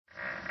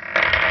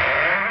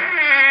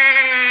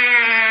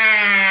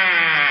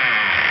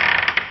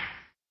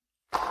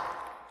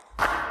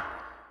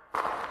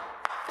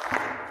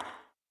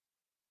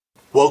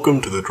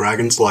Welcome to the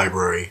Dragon's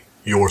Library,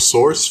 your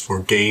source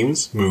for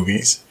games,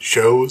 movies,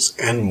 shows,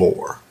 and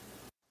more.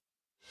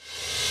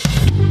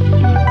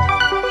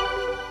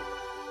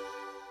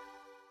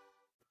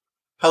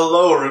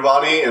 Hello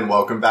everybody, and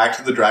welcome back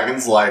to the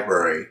Dragon's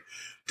Library.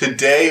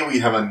 Today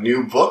we have a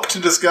new book to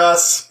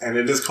discuss, and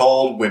it is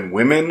called When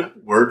Women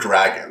Were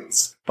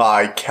Dragons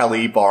by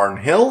Kelly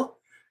Barnhill,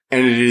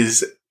 and it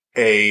is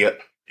a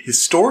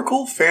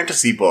historical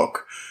fantasy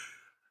book.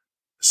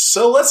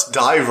 So let's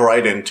dive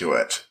right into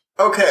it.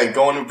 Okay,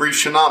 going to brief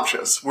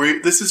synopsis.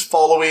 This is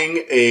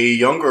following a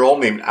young girl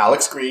named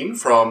Alex Green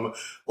from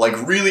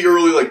really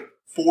early,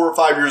 4 or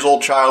 5 years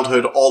old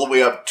childhood all the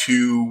way up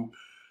to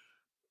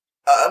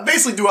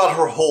basically throughout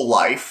her whole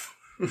life.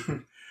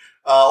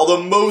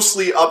 Although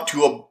mostly up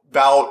to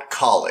about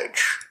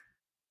college.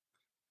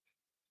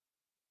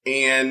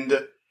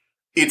 And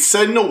it's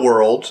set in a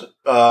world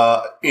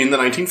in the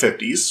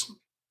 1950s,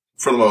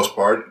 for the most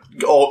part,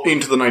 all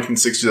into the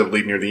 1960s, I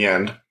believe, near the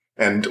end,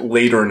 and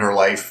later in her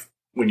life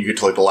when you get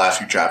to the last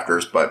few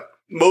chapters, but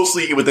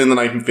mostly within the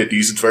 1950s.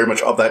 It's very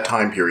much of that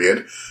time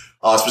period,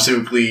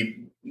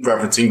 specifically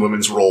referencing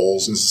women's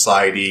roles in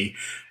society,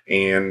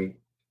 and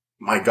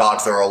my God,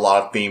 there are a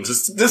lot of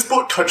themes. This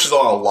book touches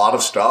on a lot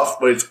of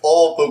stuff, but it's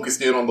all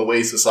focused in on the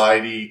way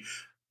society,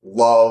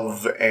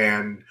 love,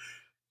 and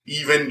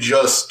even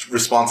just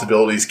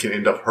responsibilities can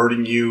end up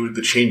hurting you,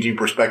 the changing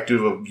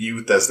perspective of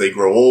youth as they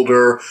grow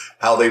older,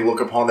 how they look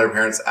upon their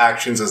parents'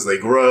 actions as they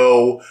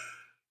grow,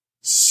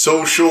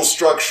 social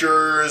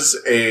structures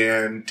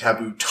and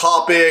taboo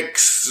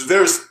topics.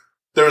 There's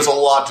a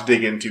lot to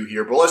dig into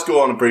here, but let's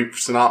go on a brief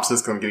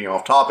synopsis because I'm getting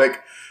off topic.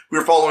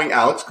 We're following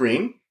Alex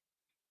Green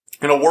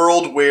in a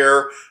world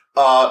where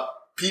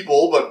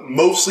people, but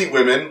mostly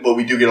women, but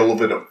we do get a little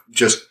bit of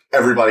just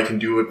everybody can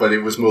do it, but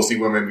it was mostly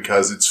women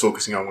because it's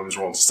focusing on women's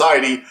role in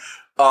society,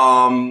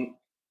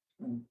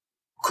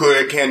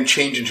 can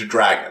change into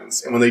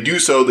dragons. And when they do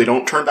so, they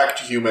don't turn back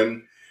to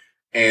human,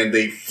 and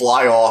they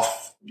fly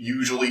off.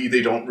 Usually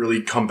they don't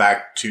really come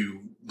back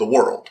to the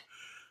world.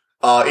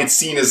 It's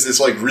seen as this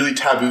really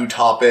taboo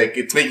topic.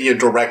 It's making a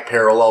direct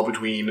parallel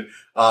between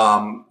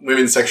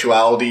women's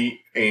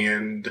sexuality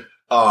and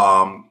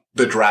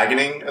the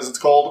dragoning, as it's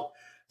called.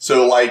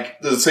 So,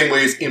 the same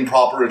way it's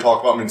improper to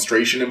talk about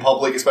menstruation in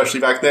public, especially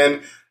back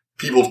then,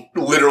 people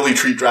literally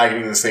treat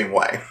dragoning the same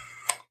way.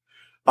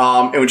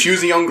 And when she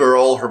was a young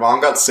girl, her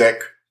mom got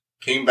sick,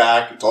 came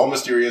back, it's all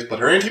mysterious, but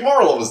her Auntie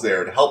Marla was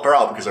there to help her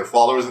out because her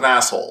father was an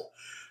asshole.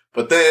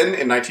 But then,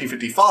 in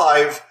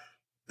 1955,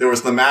 there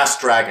was the mass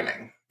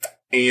dragoning.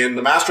 And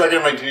the mass dragoning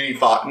of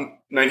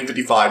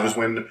 1955 was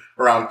when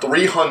around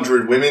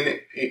 300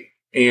 women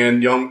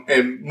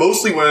and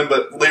mostly women,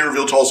 but later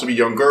revealed to also be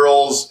young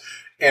girls,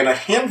 and a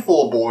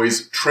handful of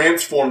boys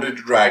transformed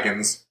into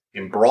dragons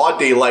in broad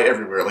daylight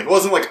everywhere. It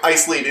wasn't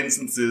isolated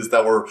instances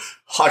that were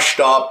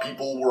hushed up.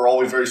 People were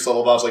always very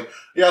subtle about it.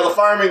 Yeah, the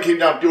fireman came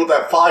down to deal with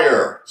that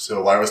fire.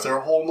 So why was there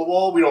a hole in the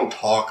wall? We don't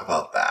talk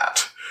about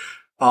that.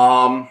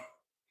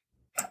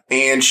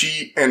 And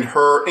she and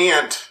her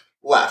aunt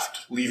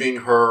left,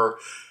 leaving her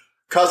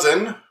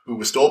cousin, who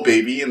was still a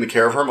baby, in the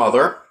care of her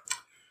mother,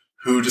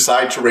 who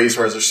decided to raise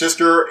her as her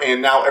sister,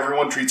 and now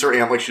everyone treats her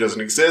aunt like she doesn't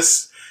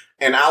exist.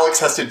 And Alex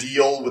has to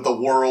deal with a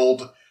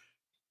world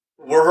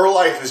where her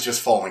life is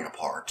just falling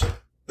apart.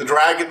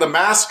 The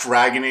mass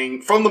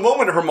dragoning, from the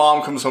moment her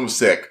mom comes home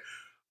sick,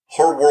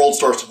 her world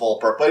starts to fall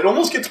apart, but it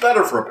almost gets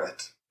better for a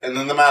bit. And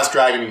then the mass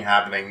dragoning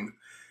happening,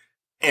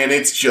 and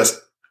it's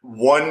just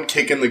one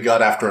kick in the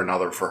gut after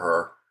another for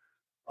her.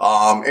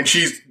 And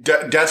she's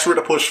desperate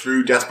to push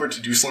through, desperate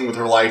to do something with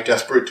her life,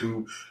 desperate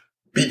to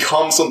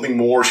become something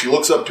more. She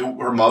looks up to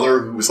her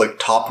mother, who was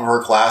top of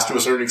her class to a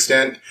certain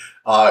extent,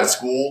 at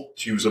school.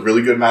 She was a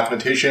really good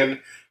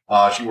mathematician.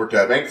 She worked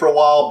at a bank for a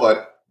while,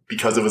 but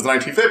because it was the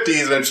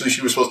 1950s, eventually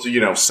she was supposed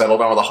to, settle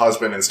down with a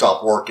husband and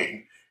stop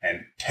working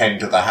and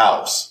tend to the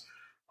house.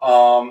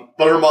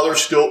 But her mother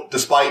still,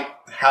 despite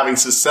having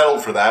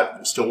settled for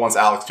that, still wants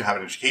Alex to have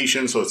an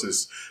education. So it's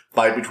this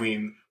fight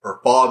between her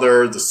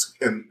father and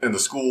the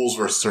schools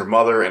versus her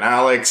mother and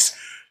Alex.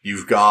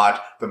 You've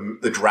got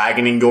the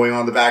dragoning going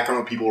on in the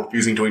background, people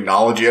refusing to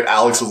acknowledge it.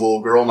 Alex is a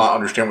little girl, not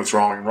understand what's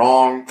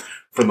wrong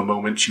from the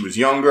moment she was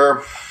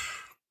younger.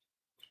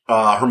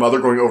 Her mother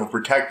going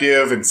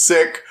overprotective and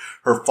sick.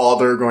 Her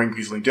father going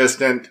increasingly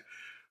distant.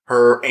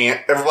 Her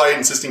aunt, everybody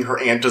insisting her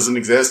aunt doesn't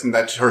exist and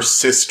that her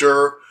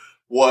sister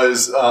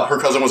her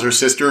cousin was her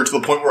sister, to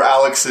the point where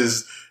Alex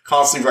is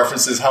constantly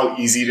references how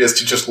easy it is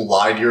to just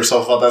lie to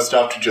yourself about that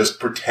stuff, to just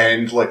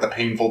pretend the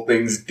painful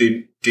things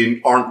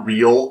aren't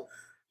real,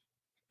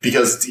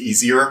 because it's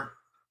easier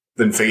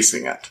than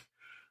facing it.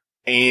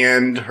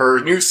 And her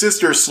new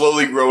sister is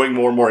slowly growing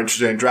more and more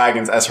interested in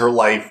dragons as her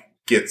life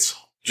gets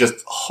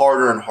just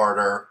harder and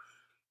harder.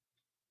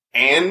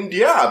 And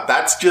yeah,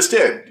 that's just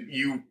it.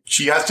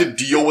 She has to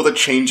deal with a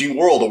changing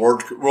world,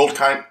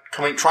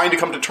 trying to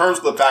come to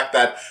terms with the fact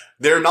that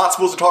they're not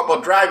supposed to talk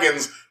about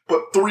dragons,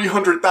 but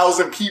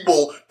 300,000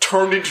 people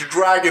turned into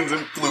dragons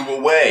and flew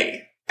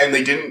away, and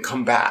they didn't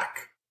come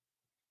back.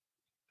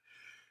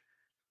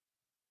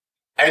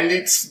 And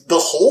it's the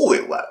hole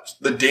it left,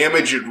 the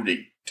damage it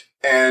wreaked,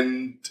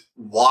 and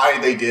why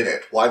they did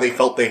it, why they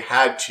felt they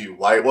had to,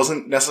 why it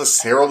wasn't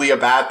necessarily a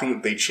bad thing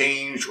that they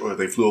changed or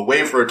they flew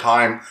away for a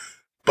time,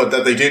 but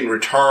that they didn't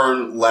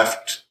return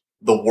left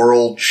the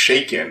world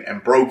shaken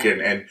and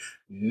broken, and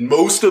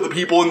most of the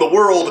people in the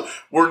world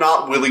were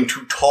not willing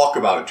to talk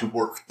about it, to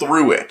work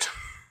through it.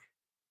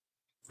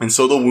 And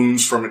so the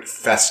wounds from it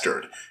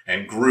festered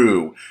and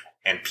grew,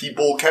 and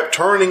people kept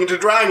turning into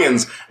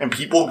dragons, and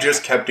people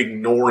just kept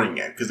ignoring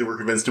it because they were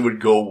convinced it would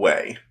go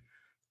away.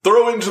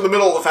 Throw into the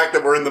middle of the fact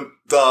that we're in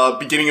the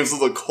beginning of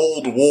the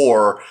Cold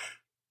War,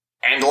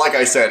 and like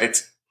I said,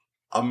 it's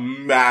a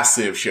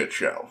massive shit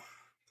show.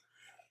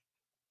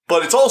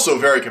 But it's also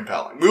very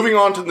compelling. Moving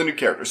on to the new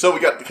characters. So we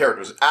got the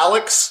characters.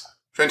 Alex,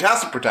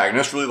 fantastic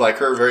protagonist, really like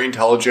her, very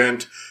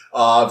intelligent,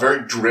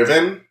 very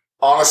driven.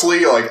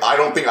 Honestly, like, I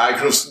don't think I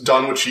could have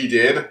done what she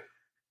did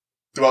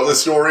throughout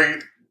this story.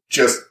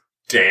 Just,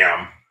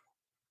 damn.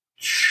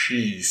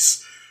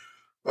 Jeez.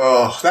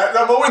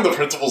 That moment in the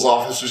principal's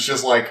office was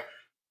just like,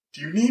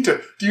 do you need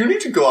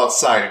to go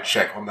outside and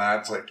check on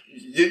that? It's like,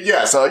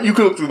 yes, you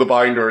can look through the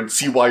binder and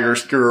see why your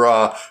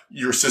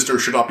sister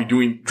should not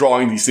be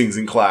drawing these things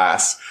in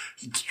class.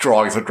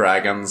 Drawings of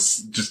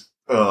dragons. Just,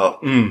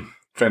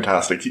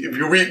 fantastic. If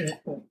you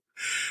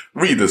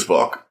read this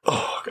book.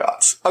 Oh,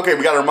 God. Okay,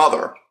 we got her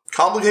mother.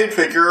 Complicated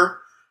figure.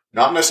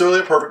 Not necessarily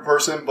a perfect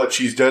person, but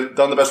she's done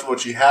the best with what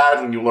she had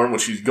when you learn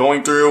what she's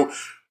going through.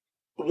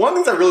 One of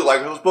the things I really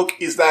like about this book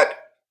is that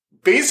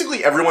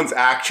basically everyone's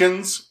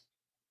actions,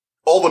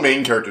 all the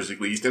main characters at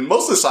least, and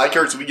most of the side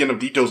characters we get enough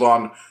details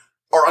on,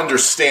 are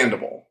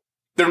understandable.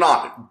 They're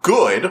not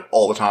good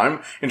all the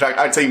time. In fact,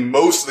 I'd say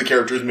most of the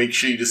characters make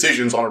shitty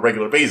decisions on a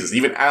regular basis.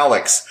 Even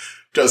Alex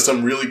does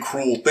some really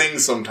cruel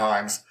things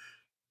sometimes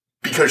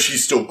because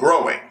she's still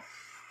growing.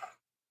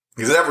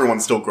 Because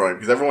everyone's still growing,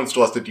 because everyone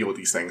still has to deal with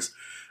these things.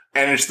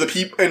 And it's the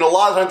people, and a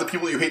lot of times the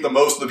people you hate the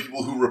most are the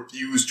people who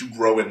refuse to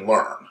grow and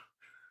learn.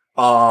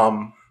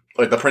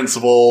 Like the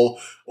principal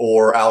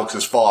or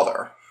Alex's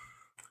father.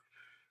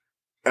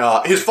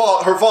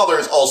 Her father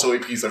is also a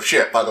piece of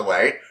shit, by the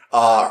way.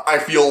 I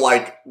feel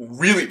like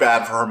really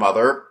bad for her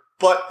mother,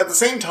 but at the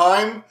same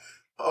time,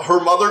 her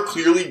mother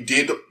clearly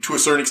did, to a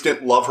certain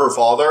extent, love her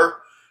father.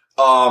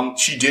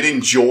 She did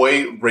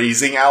enjoy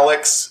raising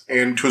Alex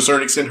and, to a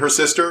certain extent, her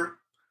sister.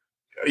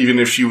 Even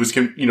if she was,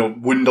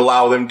 wouldn't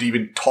allow them to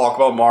even talk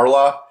about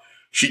Marla.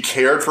 She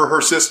cared for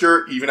her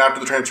sister, even after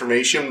the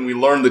transformation. When we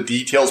learned the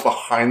details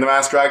behind the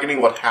mass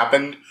dragoning, what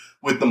happened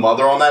with the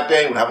mother on that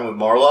day, what happened with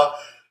Marla,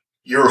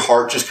 your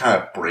heart just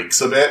kind of breaks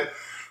a bit.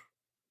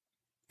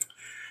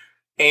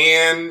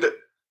 And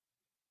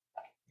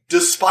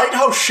despite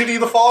how shitty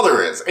the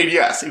father is, and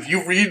yes, if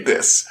you read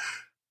this,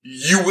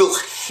 you will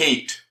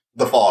hate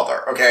the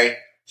father, okay?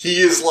 He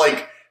is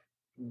like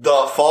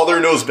the father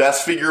knows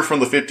best figure from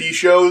the 50s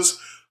shows.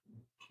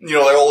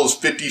 Like all those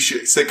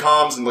 50s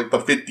sitcoms and like the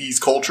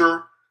 50s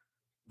culture.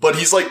 But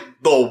he's like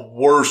the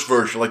worst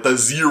version, like the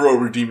zero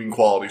redeeming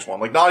qualities one.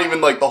 Like not even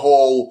like the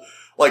whole,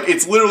 like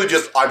it's literally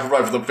just, I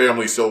provide for the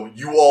family, so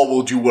you all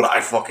will do what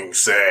I fucking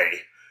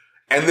say.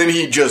 And then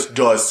he just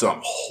does some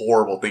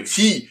horrible things.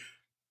 He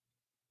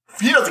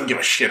doesn't give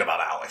a shit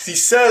about Alex. He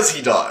says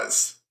he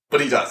does,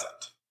 but he doesn't.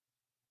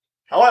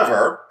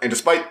 However, and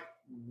despite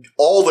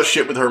all the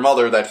shit with her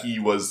mother that he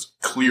was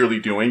clearly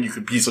doing, you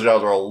could piece it out.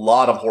 There are a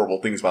lot of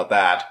horrible things about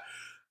that.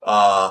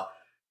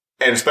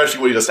 And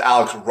especially what he does to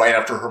Alex right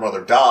after her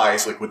mother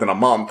dies, like within a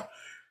month.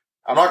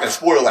 I'm not going to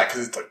spoil that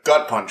because it's a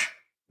gut punch.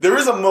 There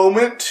is a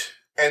moment,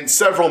 and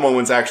several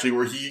moments actually,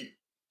 where he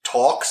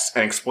talks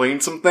and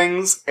explains some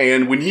things.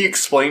 And when he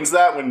explains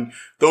that, when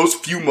those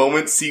few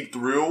moments seep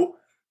through,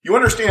 you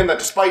understand that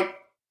despite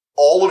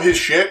all of his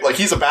shit, like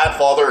he's a bad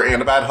father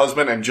and a bad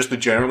husband and just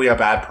generally a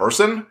bad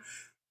person.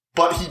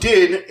 But he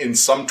did, in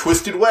some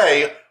twisted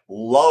way,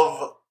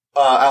 love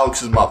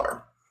Alex's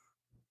mother.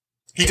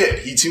 He did.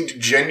 He seemed to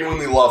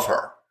genuinely love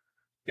her.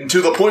 And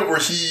to the point where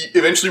he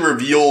eventually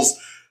reveals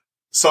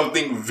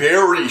something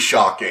very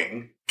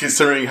shocking,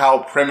 considering how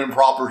prim and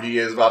proper he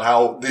is about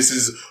how this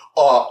is,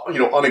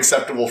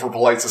 unacceptable for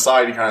polite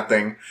society kind of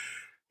thing.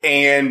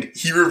 And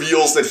he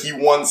reveals that he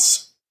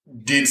once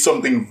did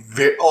something,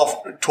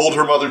 told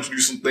her mother to do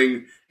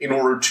something in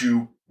order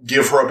to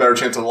give her a better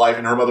chance of life,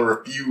 and her mother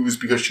refused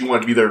because she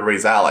wanted to be there to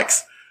raise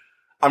Alex.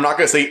 I'm not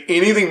going to say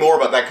anything more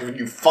about that, because when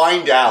you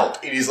find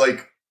out, it is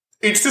like,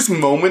 it's this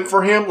moment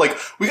for him. Like,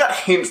 we got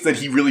hints that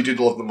he really did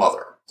love the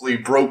mother. So he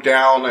broke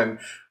down and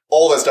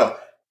all that stuff.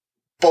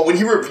 But when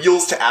he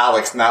reveals to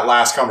Alex in that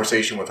last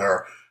conversation with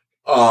her,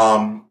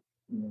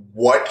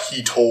 what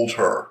he told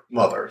her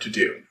mother to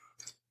do,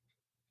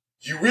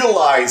 you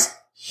realize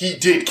he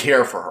did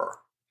care for her.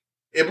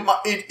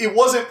 It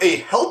wasn't a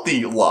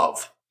healthy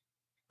love,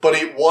 but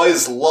it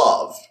was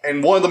love.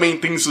 And one of the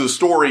main things of the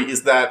story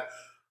is that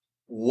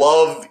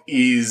love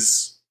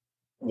is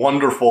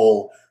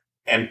wonderful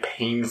and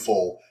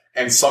painful,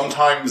 and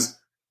sometimes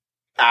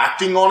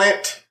acting on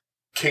it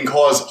can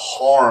cause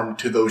harm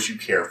to those you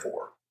care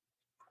for.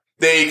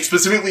 They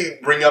specifically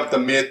bring up the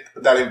myth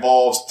that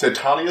involves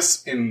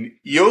Titanius and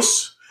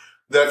Eos.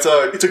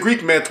 It's a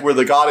Greek myth where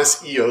the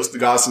goddess Eos, the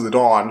goddess of the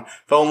dawn,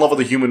 fell in love with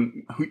a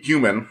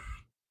human.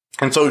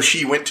 And so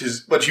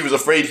but she was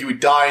afraid he would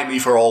die and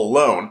leave her all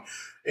alone.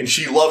 And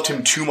she loved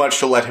him too much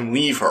to let him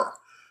leave her.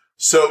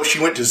 So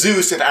she went to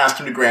Zeus and asked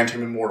him to grant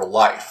him immortal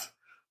life.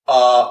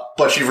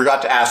 But she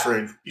forgot to ask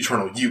for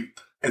eternal youth.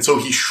 And so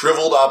he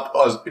shriveled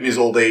up in his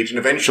old age, and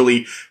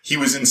eventually he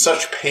was in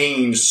such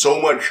pain,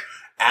 so much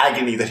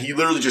agony, that he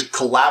literally just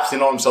collapsed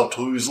in on himself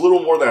till he was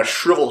little more than a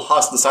shriveled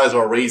husk the size of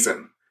a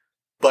raisin.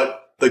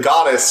 But the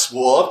goddess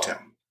loved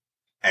him,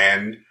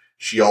 and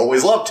she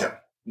always loved him,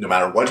 no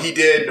matter what he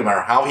did, no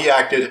matter how he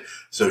acted.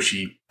 So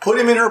she put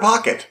him in her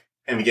pocket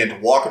and began to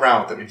walk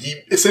around with him. And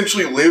he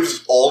essentially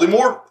lives an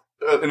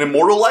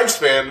immortal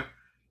lifespan,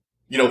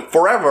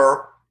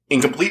 forever, in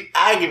complete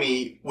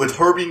agony, with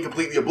her being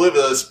completely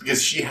oblivious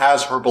because she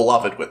has her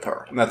beloved with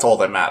her. And that's all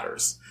that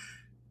matters.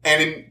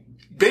 And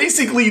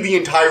basically the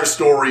entire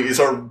story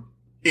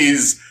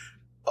is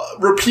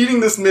repeating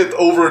this myth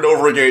over and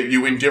over again at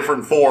you in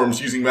different forms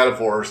using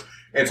metaphors.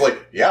 And it's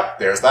like, yep,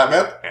 there's that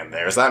myth, and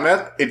there's that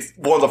myth. It's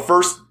one of the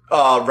first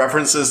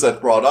references that's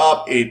brought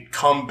up. It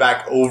comes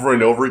back over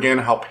and over again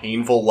how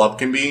painful love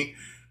can be.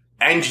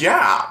 And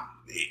yeah,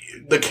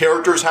 the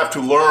characters have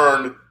to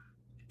learn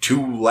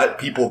to let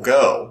people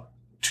go,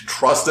 to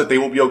trust that they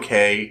will be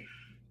okay,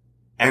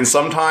 and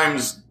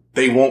sometimes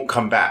they won't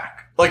come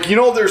back. Like,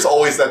 there's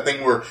always that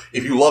thing where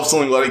if you love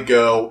something, let it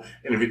go,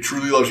 and if it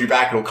truly loves you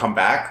back, it'll come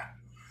back.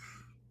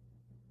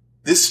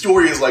 This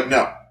story is like,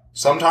 no.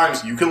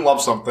 Sometimes you can love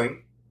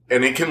something,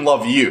 and it can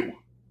love you.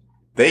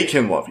 They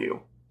can love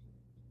you.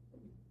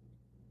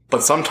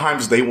 But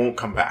sometimes they won't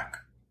come back.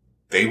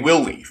 They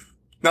will leave.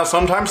 Now,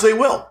 sometimes they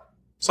will.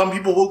 Some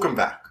people will come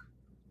back.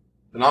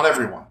 But not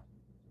everyone.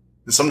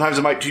 And sometimes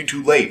it might be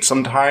too late.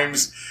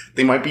 Sometimes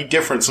they might be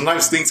different.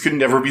 Sometimes things could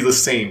never be the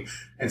same.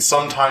 And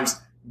sometimes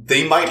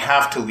they might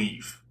have to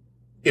leave.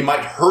 It might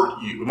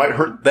hurt you. It might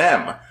hurt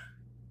them.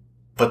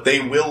 But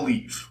they will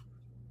leave.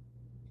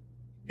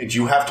 And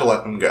you have to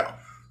let them go.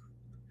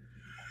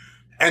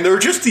 And there are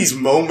just these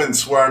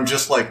moments where I'm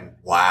just like,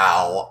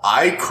 wow,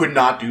 I could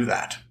not do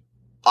that.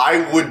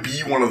 I would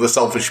be one of the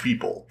selfish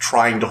people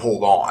trying to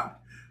hold on.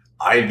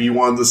 I'd be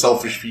one of the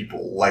selfish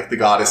people, like the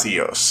goddess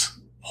Eos,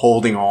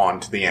 holding on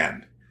to the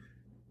end.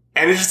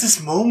 And it's just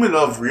this moment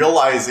of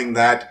realizing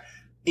that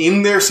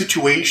in their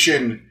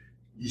situation,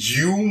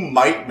 you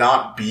might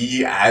not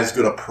be as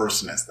good a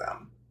person as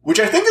them. Which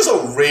I think is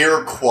a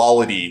rare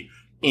quality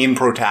in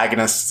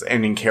protagonists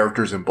and in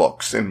characters in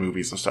books and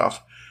movies and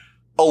stuff.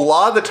 A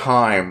lot of the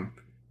time,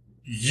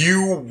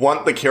 you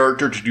want the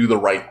character to do the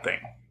right thing.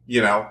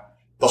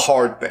 The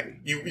hard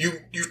thing.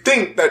 You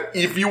think that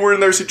if you were in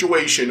their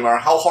situation, no matter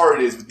how hard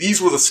it is,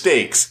 these were the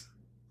stakes,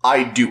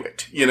 I'd do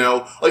it.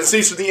 Like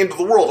stakes to the end of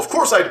the world. Of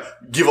course I'd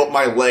give up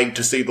my leg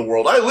to save the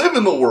world. I live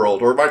in the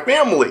world, or my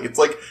family. It's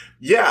like,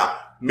 yeah,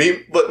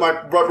 maybe, but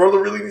my brother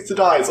really needs to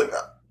die. It's like,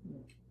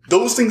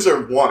 those things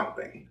are one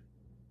thing.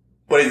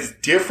 But it's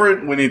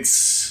different when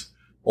it's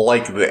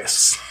like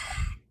this.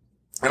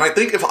 And I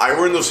think if I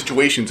were in those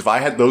situations, if I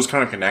had those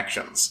kind of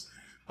connections,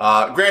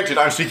 granted,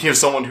 I'm speaking of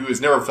someone who has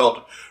never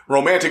felt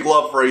romantic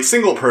love for a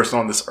single person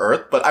on this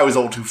earth, but I was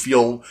able to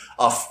feel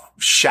a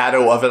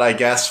shadow of it, I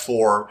guess,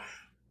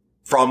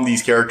 from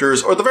these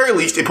characters, or at the very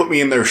least, it put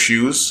me in their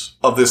shoes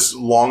of this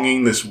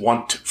longing, this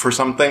want for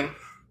something.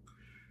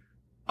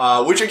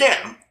 Which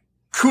again,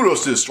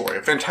 kudos to the story,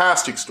 a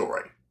fantastic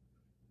story.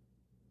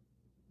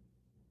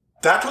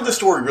 That's what the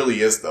story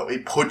really is, though.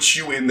 It puts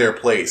you in their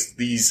place.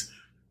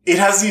 It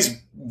has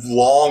these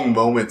long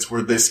moments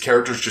where these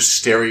characters just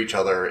stare at each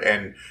other,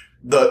 and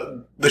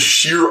the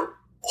sheer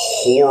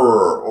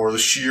horror or the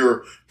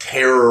sheer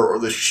terror or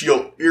the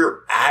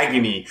sheer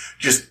agony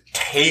just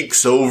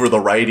takes over the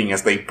writing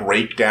as they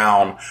break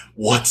down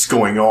what's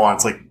going on.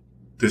 It's like,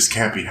 this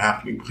can't be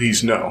happening.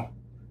 Please, no.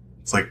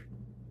 It's like,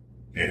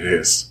 it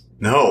is.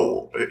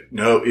 No,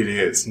 it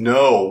is.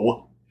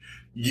 No,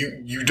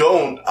 you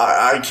don't.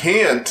 I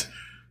can't.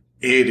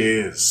 It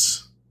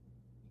is.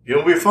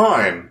 It'll be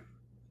fine.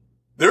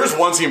 There's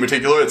one scene in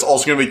particular that's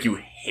also going to make you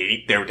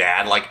hate their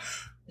dad. Like,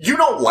 you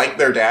don't like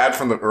their dad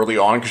from the early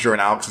on because you're an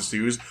Alex and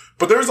Suze,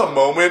 but there's a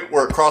moment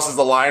where it crosses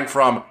the line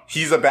from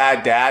he's a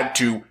bad dad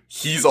to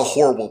he's a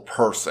horrible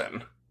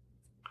person.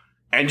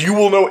 And you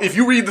will know, if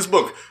you read this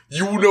book,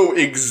 you will know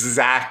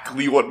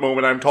exactly what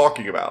moment I'm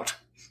talking about.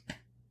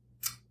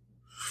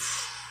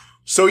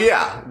 So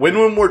yeah, When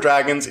Women Were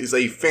Dragons is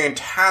a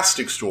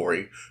fantastic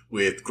story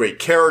with great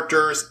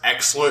characters,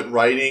 excellent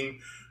writing,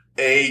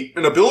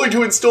 an ability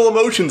to instill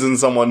emotions in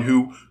someone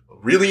who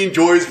really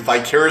enjoys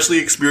vicariously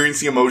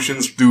experiencing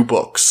emotions through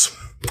books.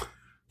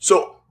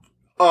 So,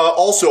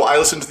 also, I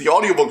listened to the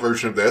audiobook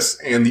version of this,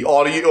 and the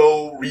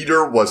audio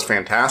reader was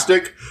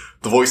fantastic.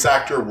 The voice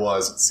actor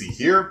was, let's see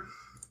here,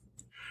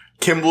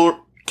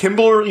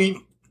 Kimberly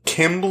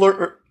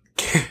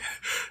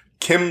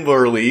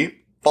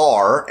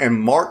Farr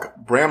and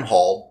Mark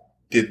Bramhall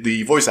did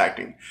the voice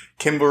acting.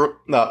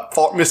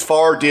 Miss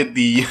Farr did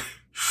the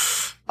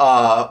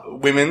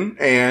women,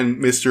 and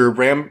Mr.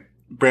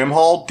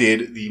 Bramhall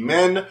did the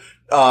men.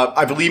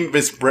 I believe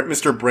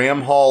Mr.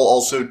 Bramhall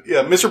also,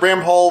 Mr.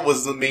 Bramhall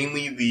was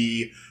mainly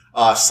the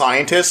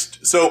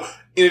scientist. So,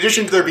 in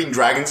addition to there being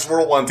dragons in the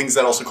world, one of the things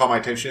that also caught my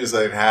attention is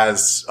that it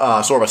has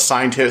sort of a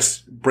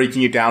scientist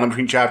breaking it down in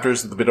between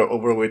chapters with a bit of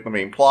overlay with the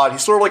main plot.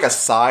 He's sort of like a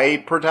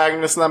side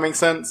protagonist, if that makes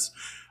sense.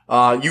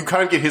 You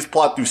kind of get his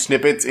plot through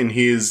snippets in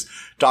his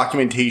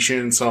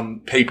documentation, some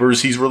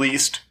papers he's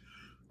released.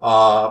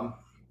 And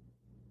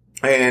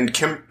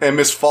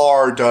Miss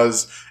Farr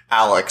does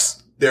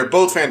Alex. They're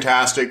both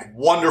fantastic,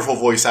 wonderful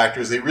voice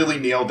actors. They really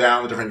nail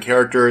down the different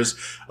characters.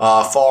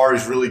 Farr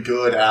is really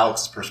good at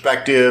Alex's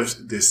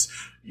perspectives. This,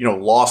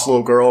 lost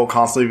little girl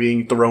constantly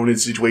being thrown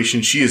into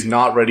situations she is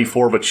not ready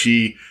for, but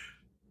she,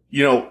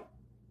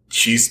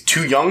 she's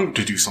too young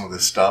to do some of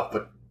this stuff,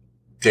 but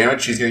damn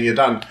it, she's getting it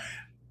done.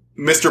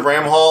 Mr.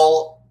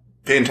 Bramhall,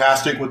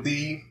 fantastic with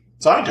the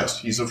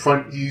scientist. He's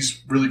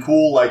really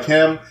cool like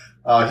him.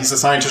 He's a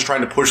scientist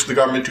trying to push the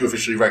government to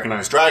officially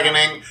recognize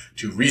dragoning,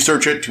 to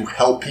research it, to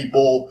help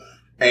people,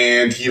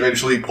 and he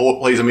eventually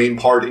plays a main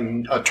part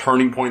in a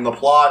turning point in the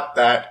plot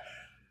that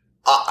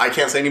I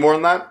can't say any more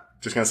than that.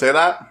 Just gonna say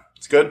that.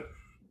 It's good.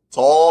 It's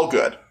all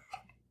good.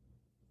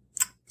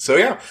 So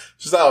yeah,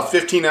 this is a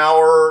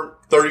 15-hour,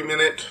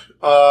 30-minute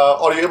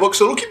audiobook,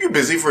 so it'll keep you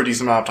busy for a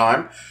decent amount of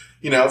time.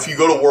 If you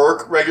go to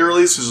work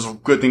regularly, this is a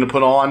good thing to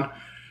put on.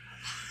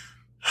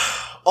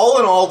 All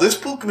in all, this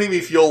book made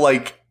me feel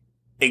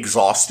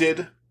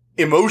exhausted.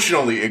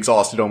 Emotionally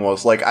exhausted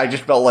almost. I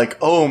just felt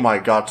oh my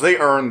god, they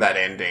earned that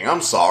ending.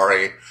 I'm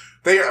sorry.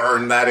 They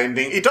earned that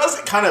ending. It does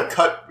kind of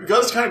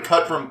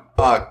cut from,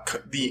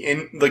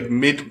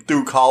 mid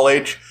through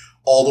college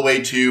all the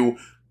way to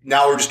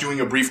now we're just doing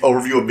a brief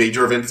overview of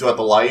major events about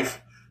the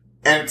life.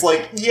 And it's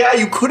yeah,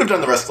 you could have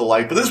done the rest of the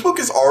life, but this book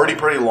is already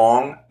pretty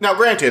long. Now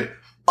granted,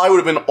 I would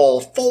have been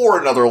all for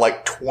another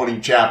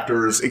 20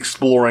 chapters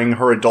exploring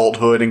her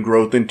adulthood and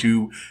growth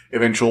into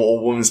eventual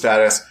old woman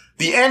status.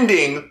 The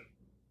ending,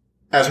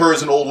 as her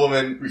as an old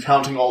woman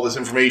recounting all this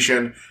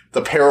information,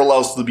 the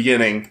parallels to the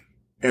beginning,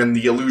 and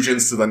the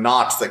allusions to the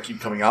knots that keep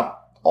coming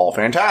up, all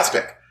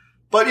fantastic.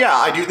 But yeah,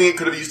 I do think it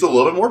could have used a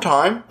little bit more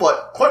time,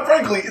 but quite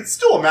frankly, it's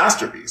still a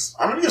masterpiece.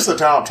 I'm gonna give this a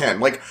 10 out of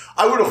 10.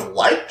 I would have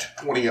liked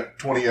 20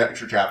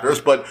 extra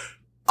chapters, but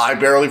I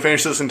barely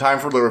finished this in time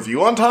for the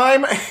review on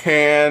time,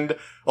 and,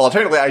 well,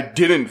 technically I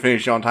didn't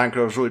finish it on time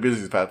because I was really busy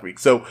this past week.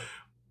 So,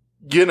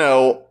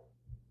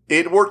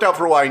 it worked out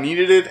for why I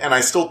needed it, and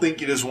I still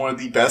think it is one of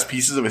the best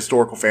pieces of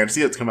historical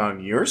fantasy that's come out in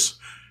years.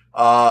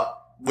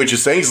 Which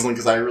is saying something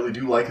because I really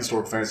do like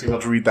historical fantasy. I'm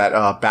about to read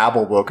that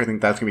Babel book. I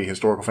think that's going to be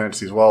historical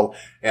fantasy as well.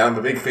 And I'm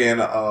a big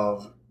fan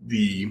of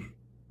the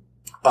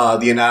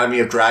Anatomy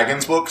of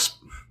Dragons books,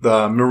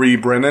 the Marie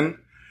Brennan.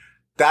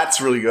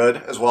 That's really good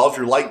as well. If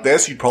you're like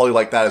this, you'd probably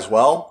like that as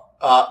well.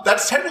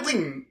 That's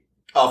technically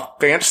a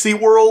fantasy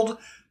world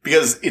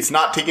because it's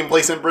not taking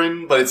place in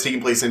Britain, but it's taking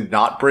place in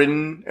not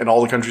Britain, and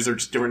all the countries are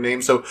just different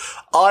names. So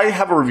I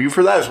have a review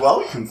for that as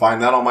well. You can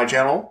find that on my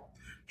channel.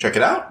 Check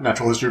it out.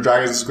 Natural History of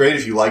Dragons is great.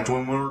 If you liked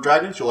When Women Were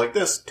Dragons, you'll like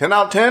this. 10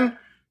 out of 10.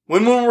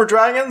 When Women Were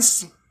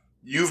Dragons,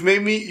 you've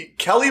made me...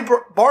 Kelly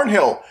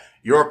Barnhill,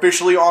 you're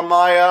officially on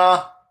my,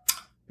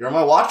 you're on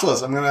my watch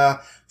list. I'm gonna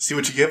see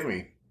what you give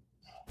me.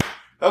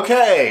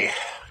 Okay.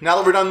 Now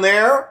that we're done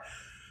there,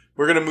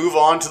 we're gonna move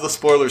on to the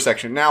spoiler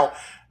section. Now,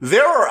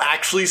 there are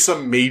actually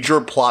some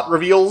major plot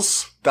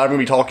reveals that I'm gonna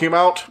be talking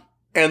about.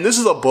 And this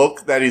is a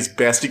book that is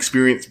best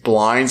experienced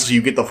blind, so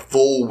you get the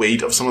full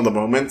weight of some of the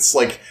moments.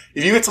 If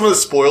you get some of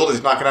this spoiled,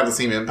 it's not going to have the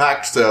same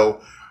impact.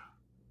 So,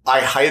 I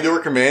highly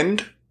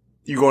recommend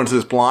you go into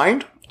this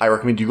blind. I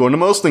recommend you go into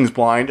most things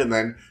blind, and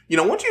then,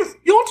 once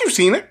you've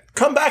seen it,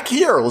 come back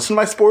here, listen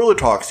to my spoiler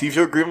talk, see if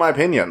you agree with my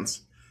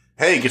opinions.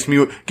 Hey, it gets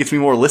me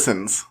more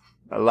listens.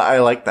 I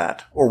like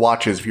that. Or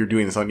watches if you're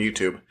doing this on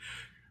YouTube.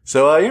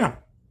 So, yeah.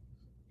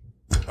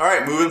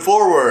 Alright, moving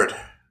forward.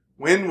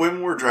 When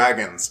Women Were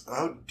Dragons.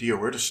 Oh dear,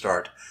 where to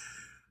start?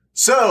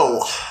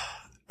 So,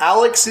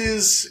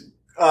 Alex's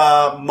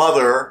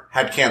mother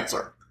had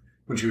cancer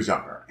when she was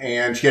younger,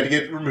 and she had to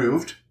get it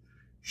removed.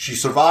 She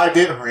survived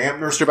it, her aunt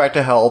nursed her back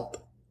to health,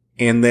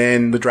 and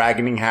then the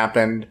dragoning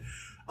happened.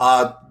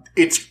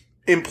 It's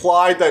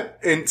implied that,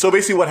 and so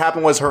basically what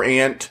happened was her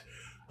aunt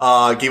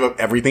gave up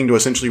everything to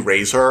essentially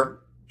raise her.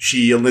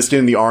 She enlisted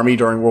in the army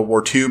during World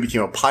War II,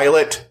 became a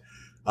pilot.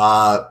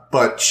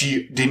 But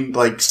she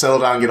didn't settle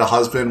down and get a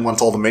husband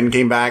once all the men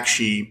came back.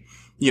 She,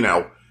 she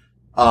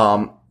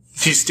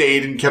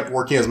stayed and kept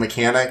working as a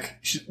mechanic.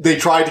 They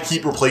tried to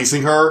keep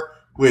replacing her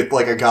with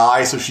a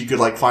guy so she could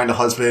find a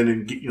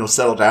husband and,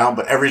 settle down.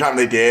 But every time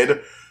they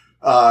did,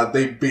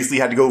 they basically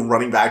had to go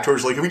running back to her.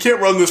 She's we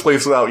can't run this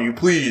place without you,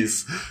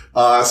 please.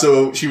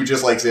 So she would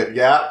just say,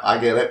 yeah, I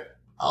get it.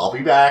 I'll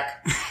be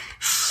back.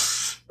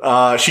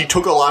 She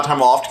took a lot of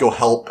time off to go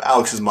help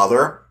Alex's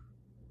mother.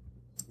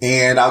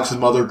 And Alex's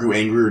mother grew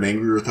angrier and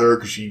angrier with her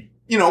because she,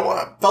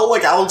 felt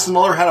like Alex's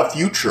mother had a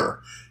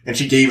future, and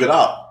she gave it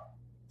up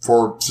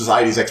for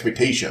society's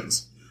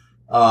expectations.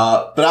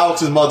 But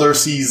Alex's mother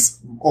sees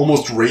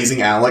almost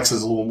raising Alex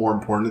as a little more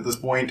important at this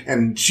point,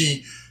 and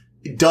she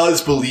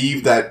does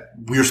believe that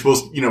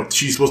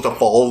she's supposed to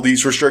follow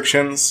these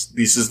restrictions.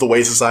 This is the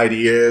way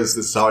society is.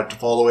 This is how I have to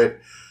follow it.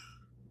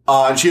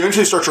 And she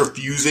eventually starts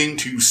refusing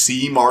to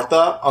see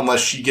Martha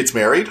unless she gets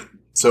married.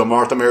 So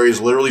Martha marries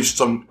literally just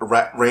some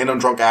random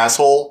drunk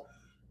asshole.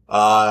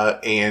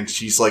 And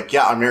she's like,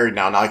 yeah, I'm married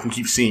now. Now I can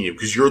keep seeing you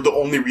because you're the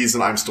only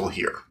reason I'm still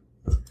here.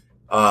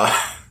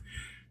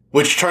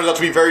 Which turns out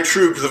to be very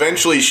true because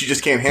eventually she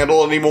just can't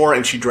handle it anymore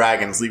and she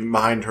dragons, leaving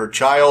behind her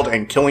child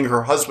and killing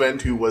her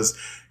husband, who was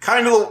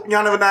kind of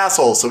an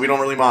asshole, so we don't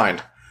really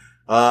mind.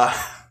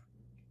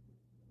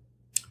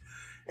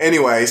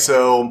 Anyway,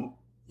 so,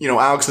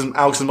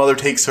 Alex's mother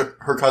takes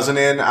her cousin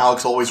in.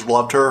 Alex always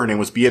loved her. Her name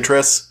was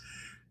Beatrice.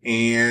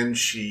 And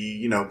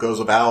she, goes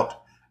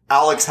about.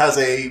 Alex has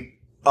a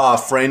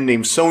friend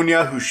named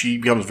Sonia, who she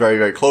becomes very,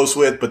 very close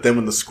with. But then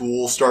when the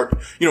schools start,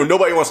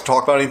 nobody wants to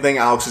talk about anything.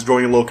 Alex is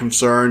growing a little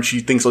concerned. She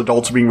thinks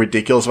adults are being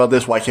ridiculous about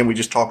this. Why can't we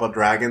just talk about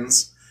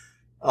dragons?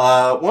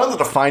 One of the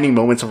defining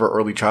moments of her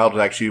early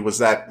childhood actually was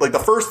that, the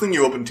first thing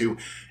you open to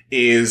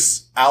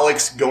is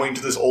Alex going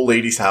to this old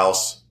lady's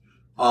house.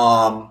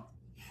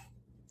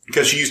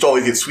 Because she used to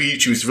always get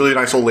sweet. She was a really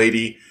nice old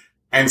lady.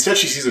 And instead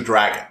she sees a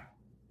dragon.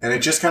 And it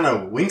just kind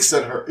of winks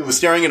at her. It was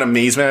staring in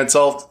amazement at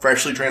itself,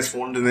 freshly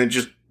transformed, and then it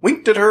just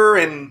winked at her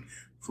and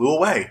flew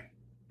away.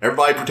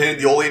 Everybody pretended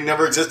the old lady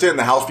never existed, and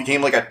the house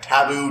became like a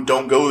taboo,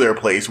 don't go there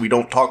place. We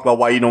don't talk about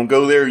why you don't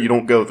go there, you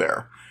don't go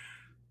there.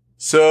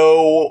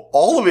 So,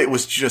 all of it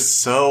was just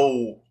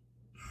so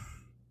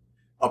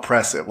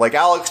oppressive.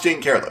 Alex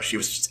didn't care though. She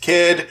was just a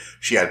kid.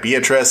 She had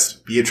Beatrice,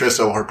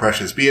 oh, her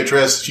precious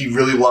Beatrice. She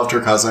really loved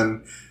her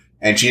cousin,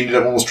 and she ended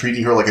up almost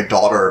treating her like a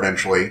daughter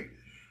eventually.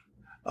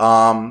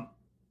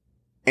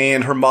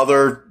 And her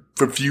mother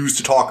refused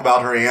to talk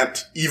about her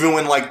aunt, even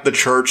when the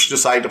church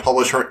decided to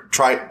publish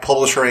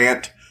her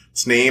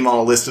aunt's name on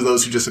a list of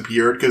those who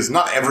disappeared, because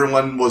not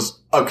everyone was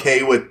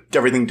okay with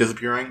everything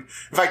disappearing.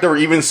 In fact, there were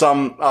even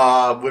some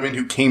women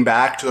who came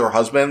back to their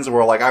husbands and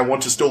were like, I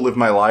want to still live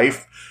my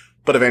life,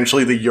 but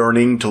eventually the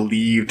yearning to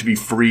leave, to be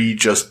free,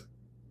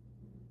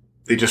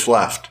 they just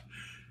left.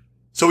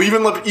 So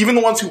even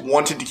the ones who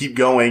wanted to keep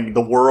going,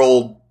 the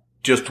world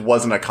just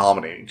wasn't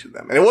accommodating to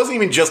them. And it wasn't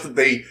even just that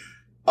they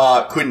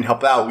couldn't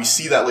help out. We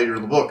see that later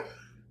in the book.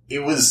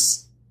 It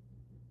was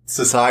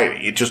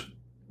society. It just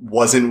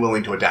wasn't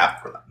willing to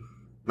adapt for them.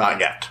 Not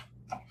yet.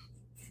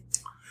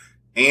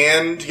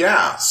 And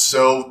yeah,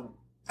 so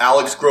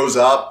Alex grows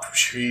up.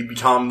 She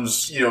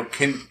becomes,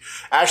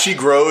 as she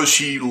grows,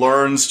 she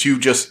learns to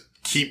just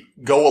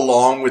go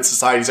along with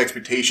society's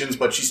expectations,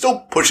 but she still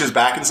pushes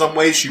back in some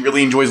ways. She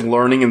really enjoys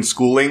learning and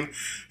schooling.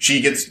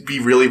 She gets to be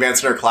really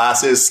advanced in her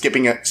classes,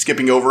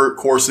 skipping over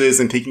courses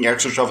and taking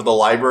extra stuff at the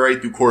library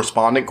through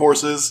correspondent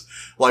courses.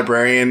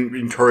 Librarian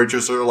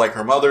encourages her like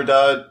her mother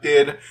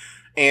did.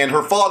 And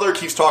her father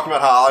keeps talking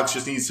about how Alex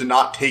just needs to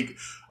not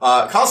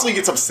constantly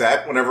gets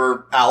upset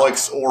whenever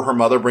Alex or her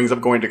mother brings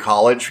up going to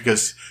college,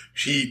 because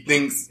she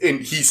thinks, and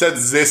he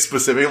says this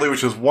specifically,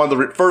 which is one of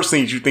the first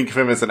things you think of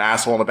him as an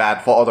asshole and a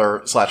bad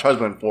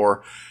father/husband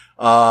for,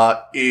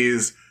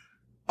 is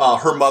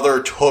her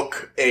mother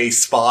took a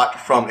spot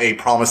from a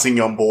promising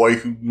young boy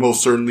who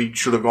most certainly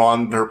should have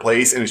gone to her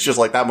place, and it's just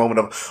that moment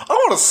of, I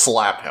want to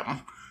slap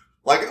him.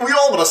 We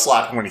all want to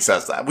slap him when he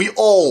says that. We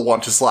all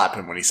want to slap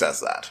him when he says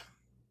that.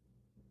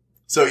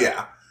 So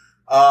yeah.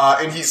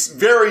 And he's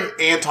very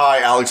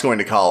anti-Alex going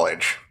to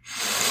college.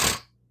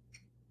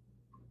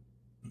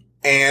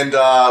 And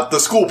the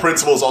school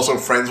principal is also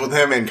friends with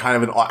him and kind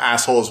of an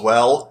asshole as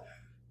well.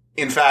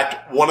 In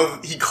fact,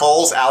 he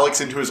calls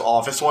Alex into his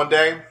office one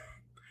day,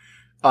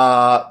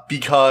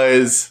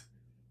 because,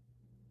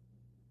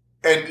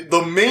 and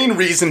the main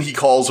reason he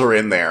calls her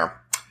in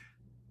there,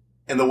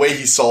 and the way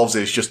he solves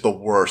it is just the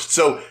worst.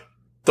 So,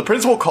 the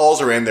principal calls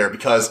her in there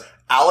because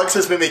Alex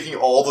has been making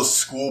all the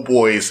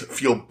schoolboys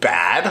feel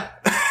bad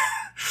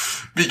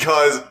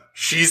because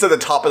she's at the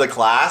top of the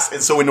class.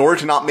 And so in order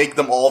to not make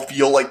them all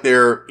feel like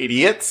they're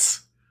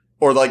idiots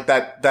or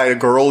that a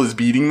girl is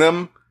beating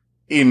them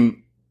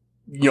in,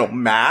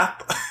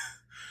 math,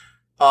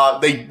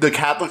 the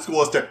Catholic school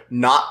has to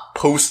not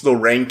post the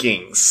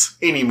rankings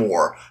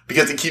anymore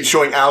because it keeps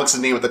showing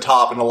Alex's name at the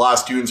top, and a lot of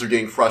students are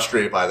getting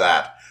frustrated by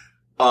that.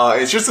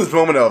 It's just this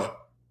moment of,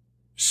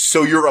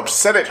 so you're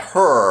upset at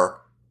her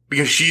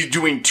because she's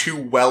doing too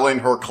well in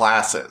her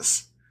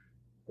classes.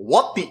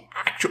 What the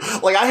actual...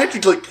 I had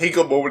to, take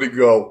a moment and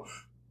go,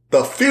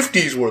 the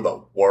 50s were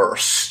the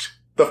worst.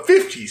 The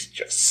 50s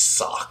just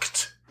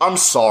sucked. I'm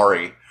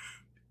sorry.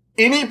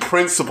 Any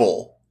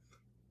principal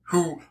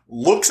who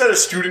looks at a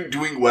student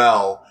doing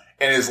well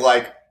and is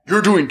like,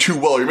 you're doing too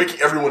well, you're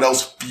making everyone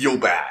else feel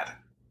bad.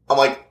 I'm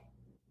like,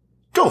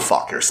 go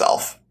fuck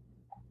yourself.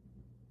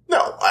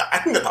 No, I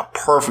think that's a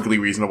perfectly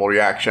reasonable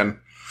reaction.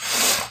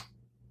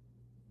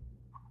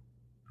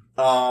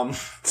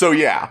 So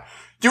yeah,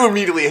 you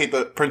immediately hate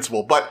the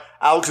principal, but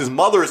Alex's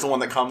mother is the one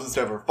that comes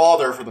instead of her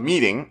father for the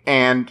meeting,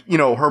 and,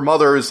 her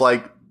mother is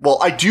like, well,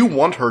 I do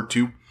want her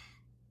to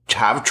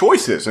have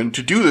choices and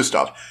to do this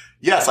stuff.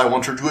 Yes, I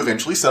want her to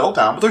eventually settle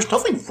down, but there's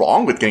nothing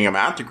wrong with getting a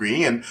math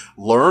degree and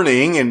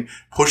learning and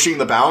pushing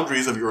the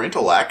boundaries of your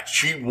intellect.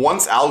 She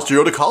wants Alex to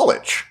go to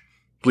college,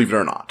 believe it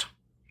or not.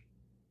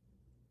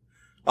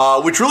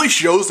 Which really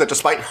shows that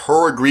despite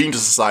her agreeing to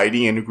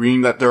society and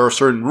agreeing that there are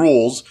certain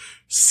rules,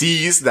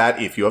 sees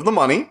that if you have the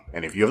money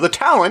and if you have the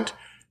talent,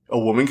 a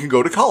woman can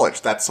go to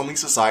college. That's something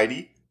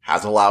society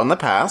has allowed in the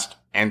past,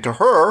 and to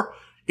her,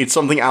 it's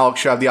something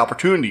Alex should have the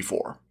opportunity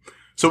for.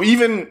 So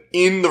even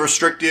in the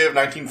restrictive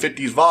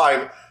 1950s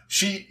vibe,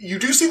 you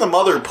do see the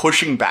mother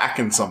pushing back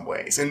in some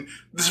ways. And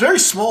there's very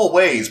small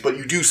ways, but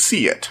you do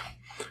see it.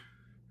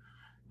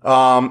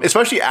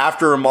 Especially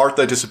after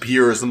Martha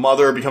disappears, the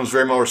mother becomes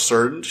very more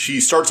certain.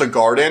 She starts a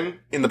garden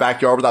in the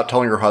backyard without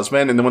telling her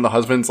husband. And then when the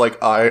husband's like,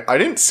 I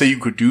didn't say you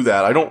could do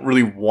that. I don't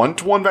really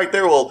want one back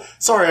there. Well,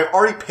 sorry,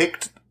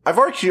 I've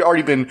actually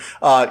already been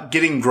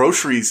getting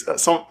groceries.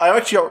 I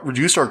actually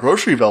reduced our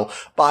grocery bill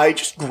by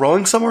just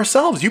growing some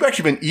ourselves. You've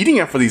actually been eating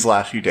it for these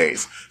last few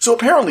days. So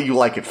apparently you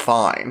like it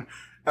fine.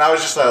 And I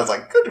was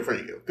like, good for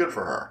you. Good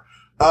for her.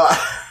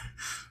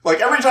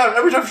 Like every time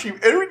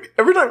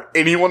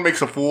anyone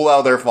makes a fool out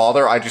of their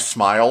father, I just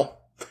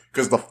smile.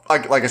 Cause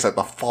like I said,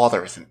 the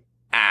father is an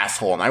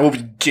asshole and I will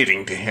be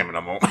getting to him in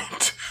a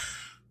moment.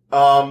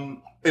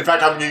 In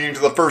fact, I'm getting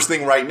to the first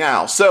thing right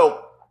now.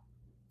 So,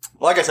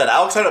 like I said,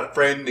 Alex had a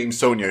friend named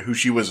Sonia who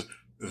she was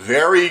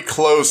very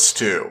close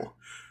to.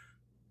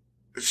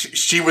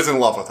 She was in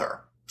love with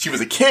her. She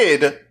was a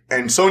kid,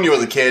 and Sonia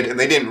was a kid, and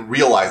they didn't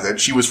realize it.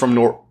 She was from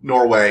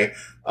Norway.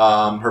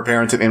 Her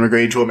parents had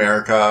immigrated to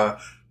America.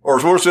 Or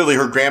more specifically,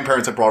 her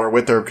grandparents had brought her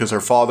with her because her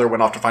father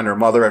went off to find her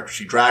mother after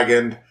she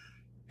dragoned,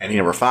 and he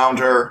never found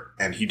her,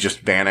 and he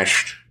just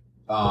vanished.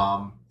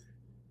 And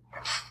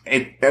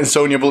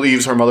Sonia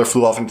believes her mother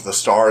flew off into the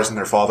stars, and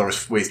their father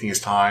was wasting his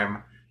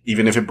time.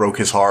 Even if it broke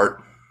his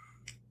heart.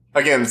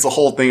 Again, it's the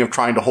whole thing of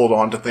trying to hold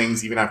on to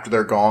things even after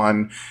they're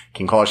gone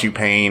can cause you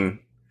pain.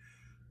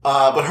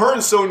 But her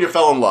and Sonia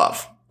fell in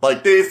love.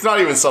 Like, it's not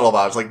even subtle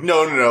about it. It's like,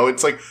 no.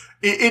 It's like,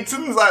 it's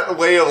in that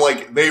way of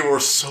like,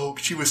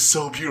 she was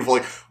so beautiful.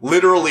 Like,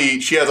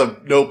 literally, she has a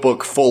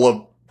notebook full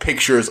of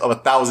pictures of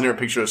 1,000 different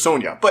pictures of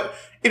Sonia. But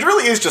it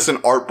really is just an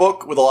art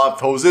book with a lot of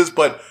poses.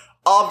 But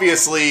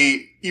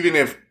obviously, even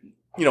if,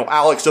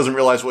 Alex doesn't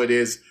realize what it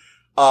is,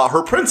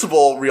 her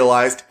principal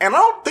realized, and I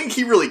don't think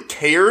he really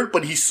cared,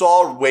 but he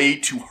saw a way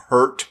to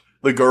hurt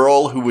the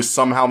girl who was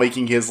somehow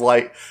making his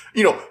life,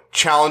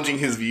 challenging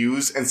his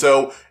views. And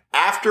so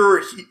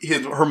after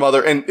her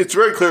mother, and it's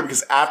very clear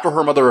because after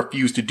her mother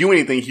refused to do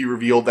anything, he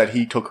revealed that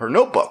he took her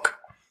notebook.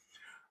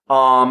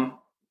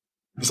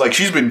 It's like,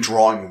 she's been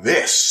drawing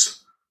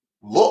this.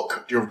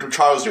 Look, your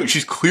child's doing.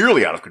 She's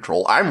clearly out of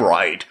control. I'm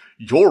right.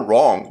 You're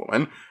wrong,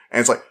 woman. And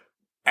it's like,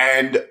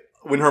 and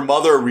when her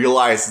mother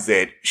realizes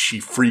it, she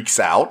freaks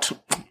out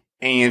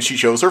and she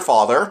shows her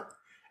father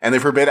and they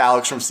forbid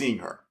Alex from seeing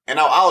her. And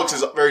now Alex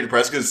is very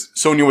depressed because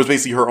Sonia was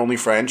basically her only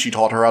friend. She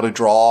taught her how to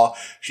draw.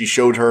 She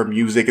showed her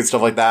music and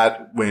stuff like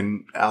that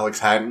when Alex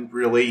hadn't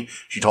really.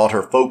 She taught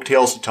her folk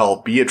tales to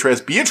tell Beatrice.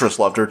 Beatrice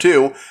loved her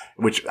too,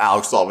 which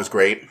Alex thought was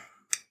great.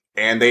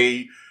 And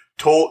they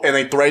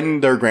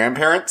threatened their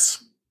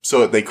grandparents so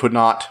that they could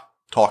not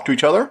talk to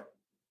each other.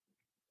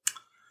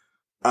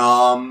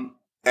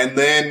 And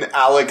then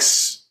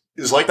Alex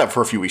is like that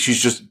for a few weeks.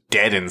 She's just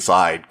dead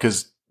inside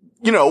because,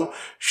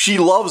 she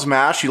loves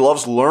math. She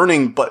loves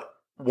learning, but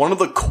one of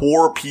the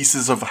core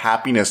pieces of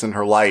happiness in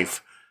her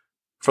life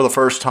for the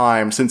first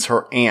time since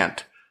her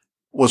aunt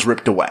was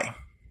ripped away.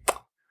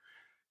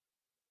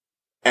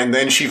 And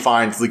then she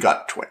finds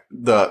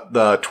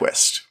the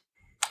twist.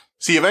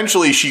 See,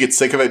 eventually she gets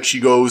sick of it.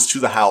 She goes to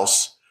the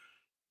house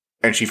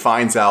and she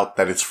finds out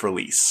that it's for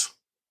lease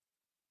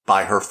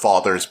by her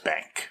father's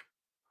bank.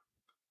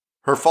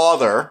 Her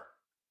father,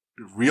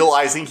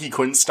 realizing he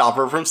couldn't stop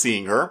her from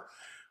seeing her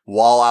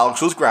while Alex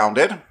was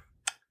grounded,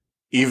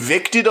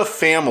 evicted a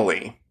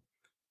family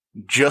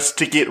just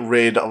to get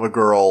rid of a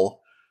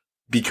girl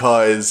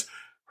because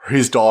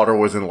his daughter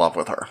was in love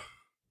with her.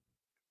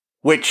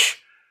 Which,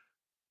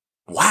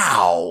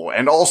 wow.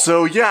 And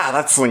also, yeah,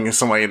 that's something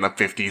somebody in the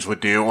 50s would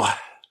do.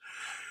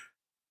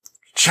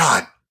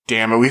 God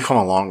damn it, we've come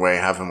a long way,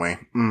 haven't we?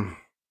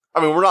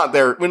 I mean, we're not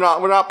there. We're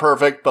not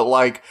perfect, but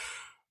like,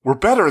 we're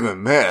better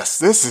than this.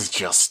 This is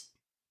just,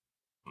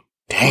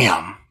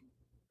 damn.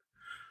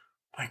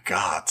 My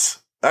God.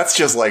 That's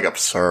just like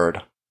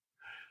absurd.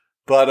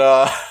 But,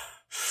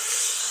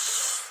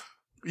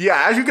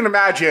 yeah, as you can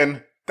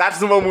imagine, that's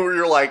the moment where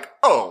you're like,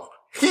 oh,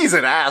 he's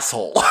an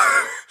asshole.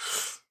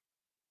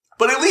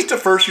 But at least at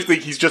first you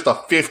think he's just a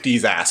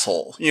 50s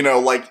asshole.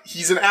 Like,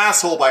 he's an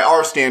asshole by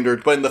our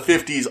standards, but in the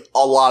 50s,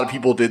 a lot of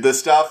people did this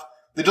stuff.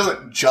 It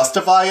doesn't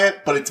justify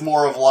it, but it's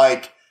more of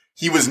like,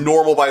 he was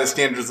normal by the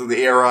standards of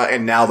the era,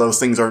 and now those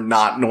things are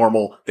not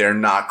normal. They're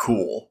not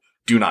cool.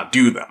 Do not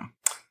do them.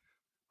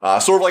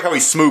 Sort of like how he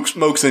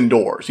smokes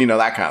indoors,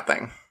 that kind of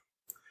thing.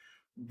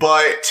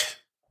 But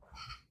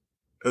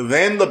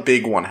then the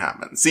big one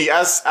happens. See,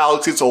 as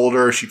Alex gets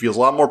older, she feels a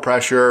lot more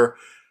pressure,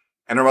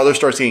 and her mother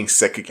starts getting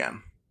sick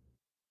again.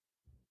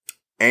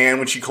 And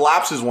when she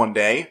collapses one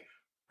day,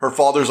 her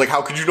father's like,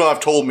 how could you not have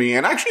told me?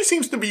 And actually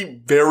seems to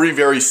be very,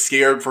 very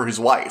scared for his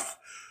wife.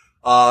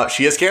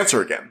 She has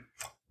cancer again.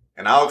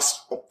 And Alex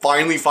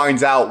finally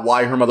finds out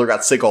why her mother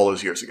got sick all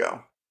those years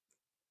ago.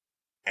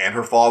 And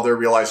her father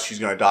realizes she's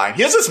going to die. And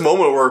he has this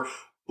moment where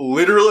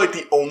literally like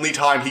the only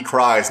time he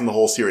cries in the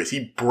whole series,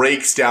 he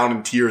breaks down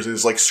in tears and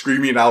is like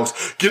screaming at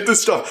Alex, get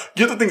this stuff,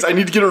 get the things, I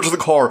need to get her to the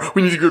car,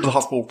 we need to get her to the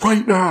hospital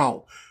right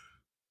now.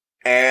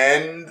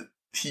 And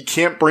he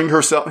can't bring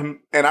herself, and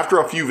after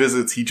a few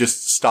visits, he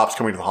just stops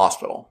coming to the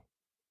hospital.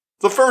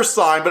 It's the first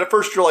sign, but at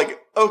first you're like,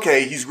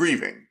 okay, he's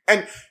grieving.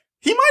 And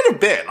he might have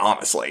been,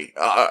 honestly.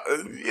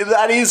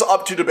 That is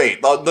up to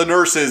debate. The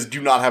nurses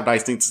do not have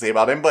nice things to say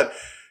about him, but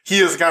he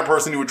is the kind of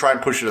person who would try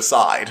and push it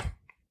aside.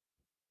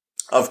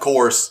 Of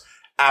course,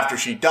 after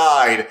she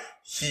died,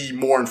 he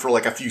mourned for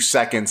like a few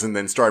seconds and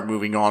then started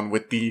moving on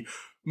with the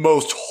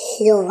most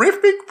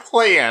horrific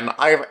plan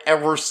I've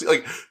ever seen.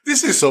 Like,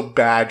 this is some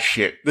bad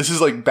shit. This is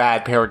like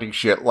bad parenting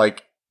shit.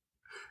 Like,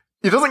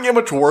 it doesn't get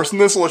much worse than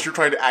this unless you're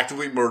trying to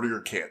actively murder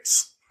your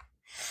kids.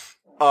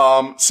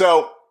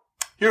 So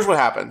here's what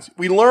happens.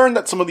 We learn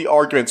that some of the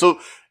arguments, so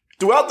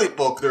throughout the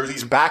book, there are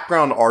these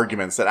background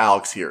arguments that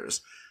Alex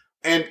hears.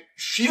 And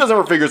she doesn't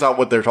ever figures out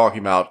what they're talking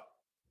about.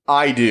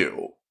 I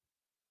do.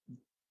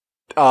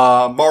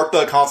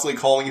 Martha constantly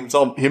calling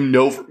him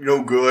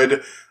no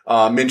good,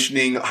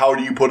 mentioning how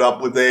do you put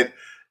up with it,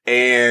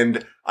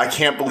 and I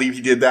can't believe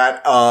he did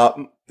that.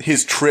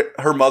 His trip,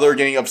 her mother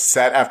getting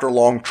upset after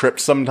long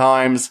trips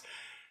sometimes,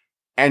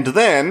 and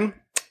then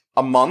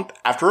a month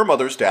after her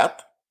mother's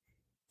death,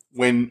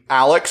 when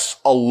Alex,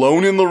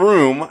 alone in the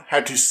room,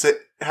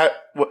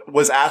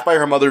 was asked by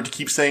her mother to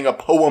keep saying a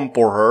poem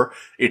for her.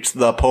 It's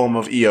the poem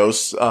of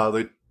Eos,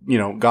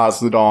 gods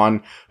of the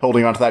dawn,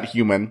 holding onto that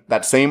human.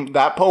 That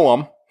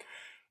poem,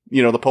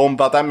 the poem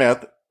about that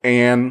myth,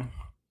 and,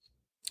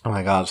 oh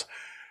my God,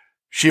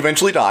 she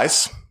eventually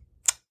dies.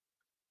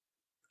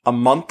 A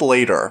month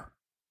later,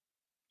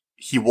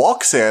 he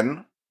walks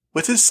in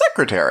with his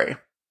secretary,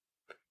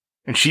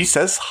 and she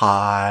says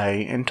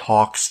hi and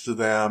talks to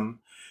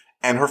them,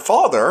 and her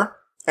father,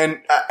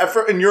 and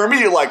you're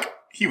immediately like,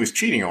 he was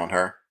cheating on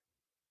her,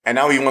 and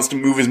now he wants to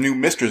move his new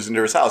mistress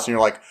into his house, and you're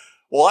like,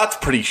 well, that's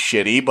pretty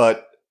shitty,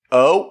 but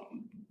oh,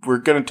 we're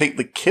going to take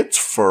the kids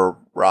for a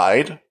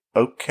ride.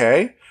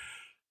 Okay.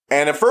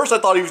 And at first I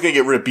thought he was going to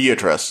get rid of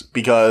Beatrice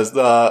because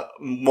the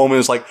moment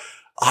is like,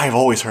 I've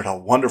always heard how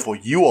wonderful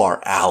you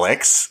are,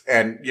 Alex.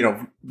 And,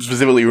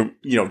 specifically,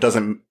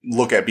 doesn't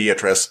look at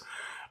Beatrice.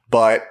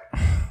 But,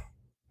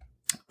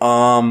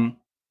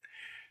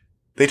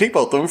 they take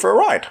both of them for a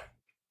ride.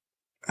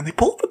 And they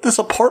pull up at this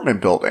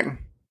apartment building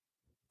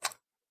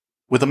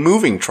with a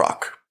moving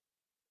truck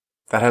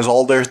that has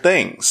all their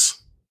things.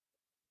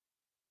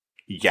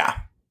 Yeah.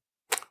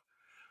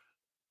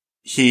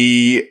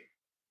 He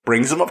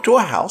brings them up to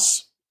a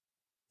house.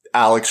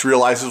 Alex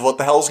realizes what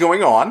the hell's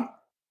going on.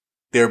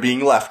 They're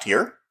being left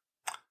here.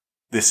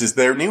 This is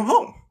their new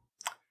home.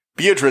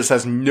 Beatrice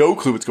has no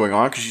clue what's going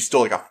on because she's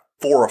still like a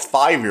 4 or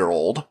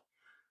 5-year-old.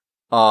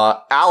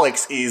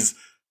 Alex is,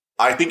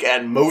 I think,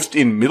 at most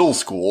in middle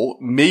school.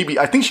 Maybe,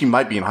 I think she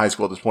might be in high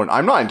school at this point.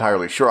 I'm not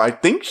entirely sure. I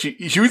think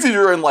she was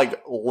either in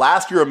like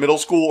last year of middle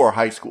school or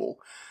high school.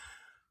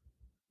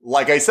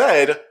 Like I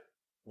said,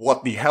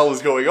 what the hell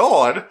is going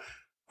on?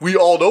 We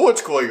all know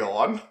what's going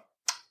on.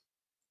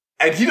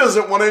 And he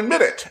doesn't want to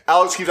admit it.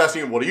 Alex keeps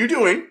asking him, what are you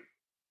doing?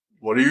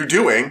 What are you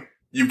doing?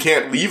 You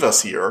can't leave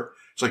us here.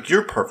 It's like,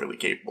 you're perfectly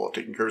capable of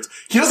taking care of it.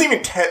 He doesn't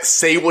even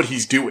say what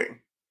he's doing.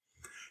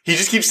 He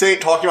just keeps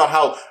talking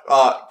about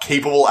how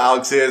capable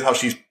Alex is, how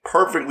she's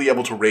perfectly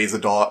able to raise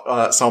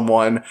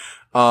someone.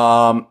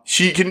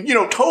 She can,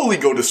 totally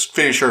go to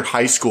finish her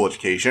high school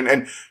education,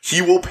 and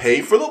he will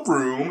pay for the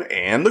room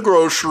and the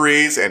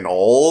groceries and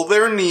all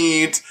their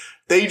needs.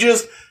 They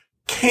just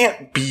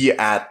can't be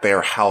at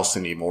their house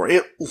anymore.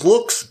 It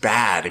looks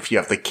bad if you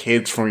have the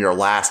kids from your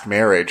last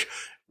marriage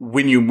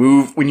when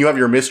you have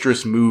your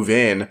mistress move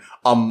in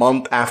a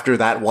month after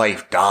that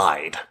wife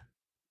died.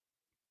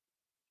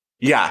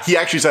 Yeah, he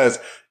actually says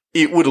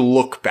it would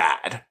look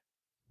bad.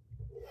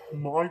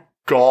 My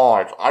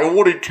God, I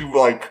wanted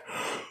to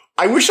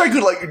I wish I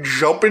could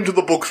jump into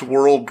the book's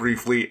world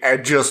briefly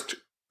and just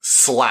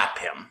slap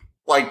him.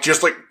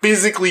 Just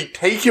physically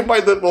take him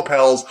by the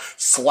lapels,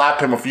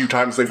 slap him a few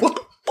times, say, what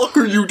the fuck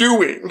are you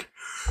doing?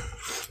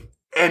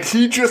 And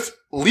he just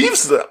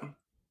leaves them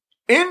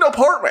in an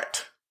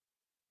apartment.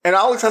 And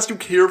Alex has to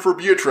care for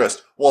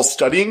Beatrice while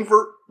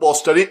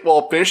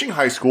finishing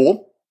high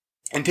school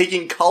and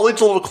taking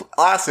college-level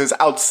classes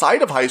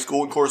outside of high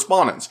school in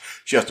correspondence.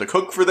 She has to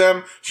cook for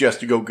them. She has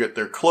to go get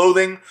their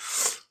clothing.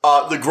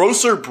 The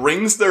grocer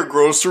brings their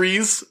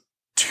groceries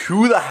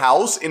to the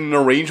house in an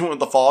arrangement with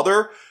the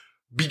father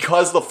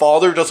because the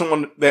father doesn't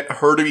want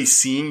her to be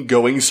seen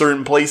going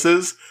certain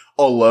places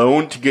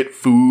alone to get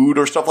food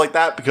or stuff like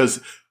that,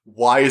 because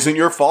why isn't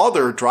your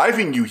father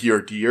driving you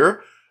here,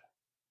 dear?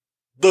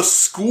 The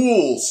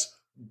schools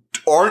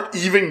aren't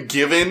even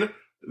given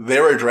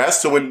their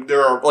address. So when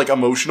there are like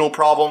emotional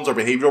problems or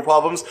behavioral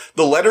problems,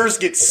 the letters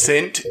get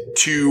sent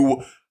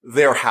to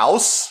their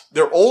house,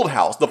 their old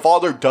house. The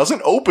father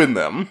doesn't open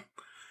them.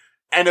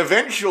 And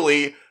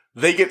eventually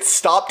they get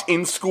stopped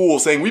in school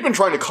saying, we've been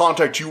trying to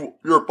contact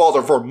your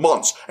father for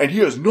months and he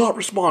has not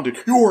responded.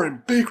 You are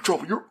in big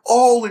trouble. You're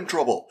all in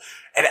trouble.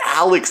 And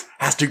Alex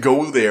has to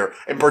go there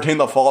and pretend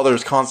the father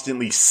is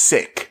constantly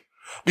sick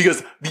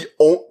because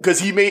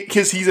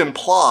he's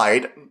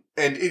implied,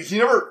 and he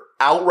never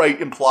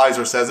outright implies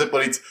or says it,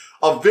 but it's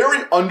a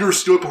very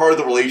understood part of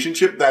the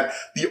relationship that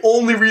the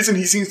only reason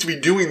he seems to be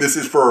doing this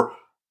is for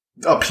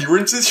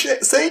appearance's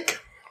sake.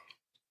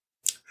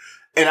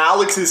 And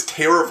Alex is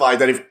terrified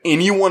that if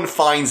anyone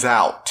finds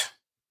out,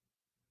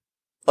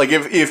 like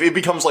if it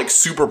becomes like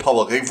super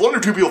public, like if one or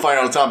two people find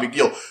out, it's not a big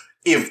deal.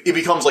 If it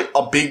becomes like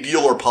a big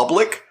deal or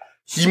public,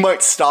 he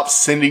might stop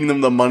sending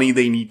them the money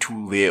they need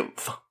to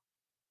live.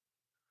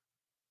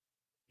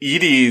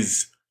 It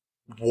is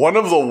one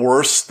of the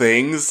worst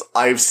things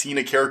I've seen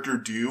a character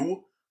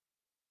do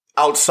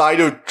outside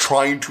of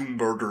trying to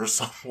murder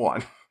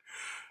someone.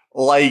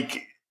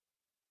 Like,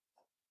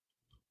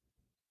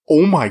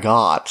 oh my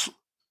god.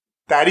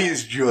 That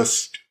is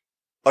just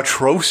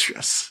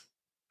atrocious.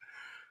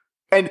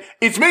 And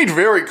it's made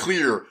very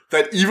clear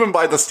that even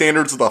by the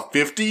standards of the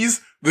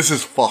 50s, this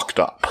is fucked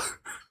up.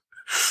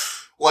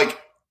 Like,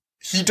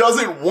 he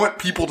doesn't want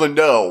people to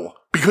know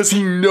because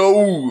he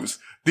knows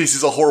this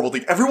is a horrible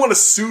thing. Everyone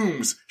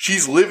assumes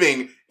she's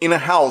living in a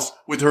house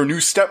with her new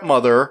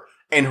stepmother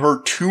and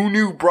her two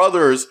new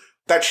brothers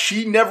that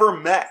she never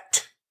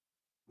met.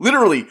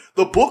 Literally,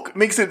 the book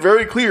makes it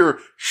very clear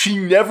she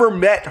never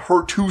met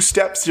her two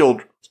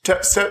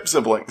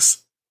step-siblings.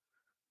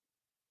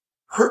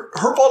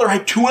 Her father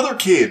had two other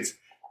kids.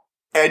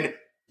 And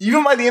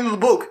even by the end of the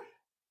book,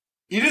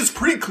 it is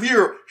pretty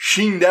clear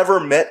she never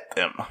met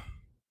them.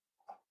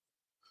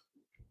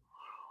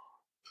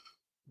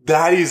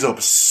 That is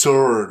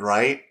absurd,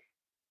 right?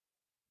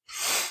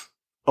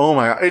 Oh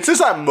my god. It's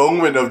just that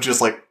moment of just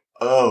like,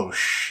 oh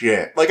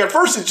shit. Like at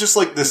first it's just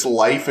like this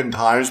life and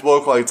times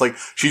book. Like it's like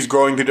she's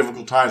growing through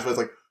difficult times, but it's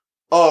like,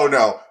 oh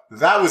no,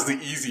 that was the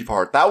easy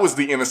part. That was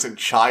the innocent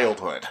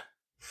childhood.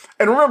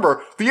 And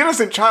remember, the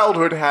innocent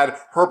childhood had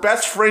her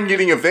best friend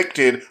getting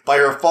evicted by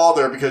her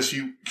father because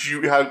she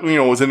had,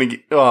 was in a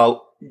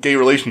gay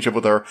relationship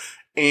with her,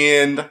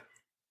 and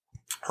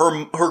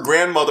her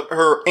grandmother,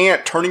 her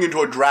aunt turning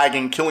into a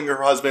dragon, killing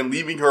her husband,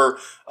 leaving her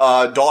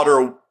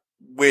daughter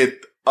with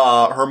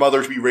her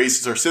mother to be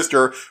raised as her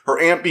sister, her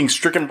aunt being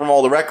stricken from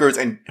all the records,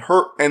 and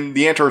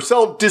the aunt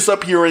herself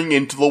disappearing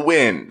into the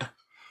wind.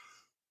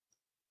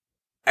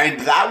 And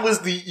that was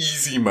the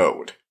easy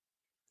mode.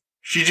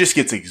 She just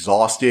gets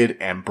exhausted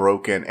and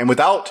broken, and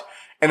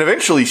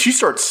eventually she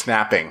starts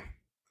snapping.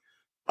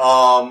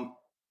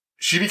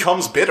 She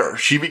becomes bitter.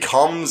 She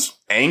becomes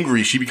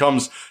angry. She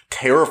becomes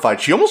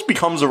terrified. She almost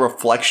becomes a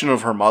reflection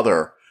of her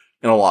mother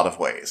in a lot of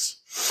ways.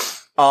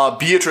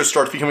 Beatrice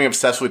starts becoming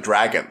obsessed with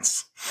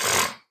dragons.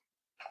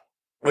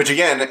 Which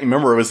again,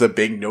 remember, it was a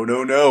big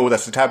no.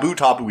 That's a taboo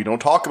topic. We don't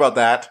talk about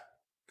that.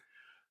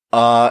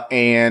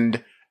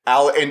 And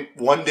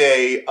one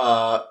day,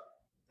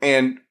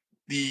 and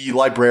the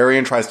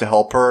librarian tries to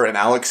help her, and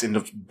Alex ends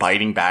up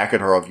biting back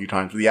at her a few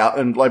times.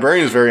 And the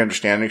librarian is very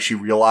understanding. She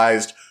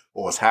realized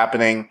what was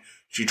happening.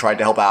 She tried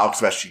to help Alex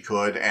as best she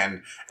could,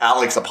 and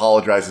Alex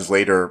apologizes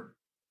later.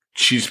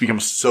 She's become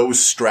so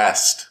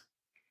stressed.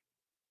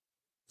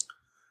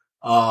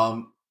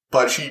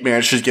 But she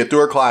manages to get through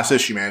her classes.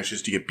 She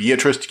manages to get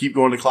Beatrice to keep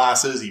going to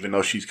classes, even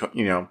though she's,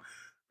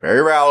 very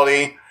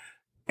rowdy.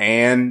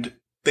 And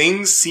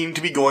things seem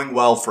to be going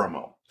well for a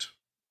moment.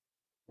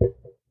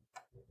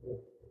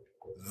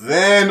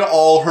 Then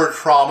all her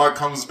trauma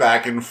comes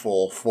back in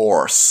full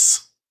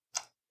force.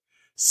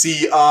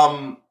 See,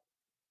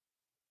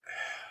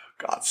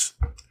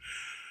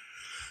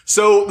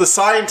 So the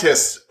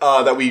scientist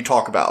that we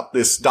talk about,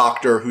 this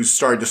doctor who's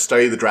starting to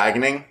study the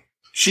dragoning,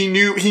 he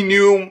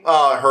knew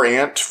her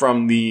aunt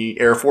from the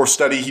Air Force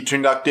study he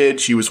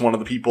conducted. She was one of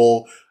the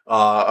people,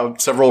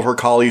 several of her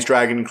colleagues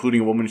dragon,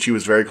 including a woman she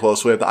was very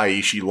close with,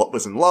 i.e. she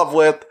was in love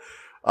with.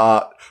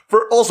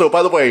 Also,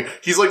 by the way,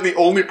 he's like the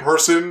only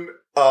person,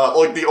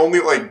 the only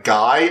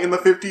guy in the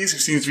 50s who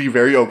seems to be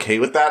very okay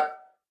with that.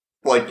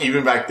 Like,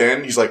 even back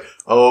then, he's like,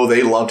 oh,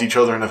 they loved each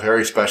other in a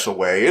very special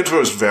way. It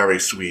was very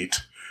sweet.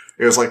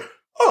 It was like,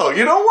 oh,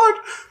 you know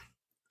what?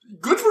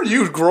 Good for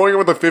you growing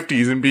up in the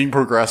 50s and being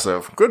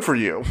progressive. Good for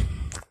you.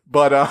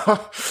 But,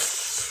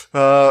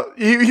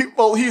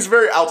 he's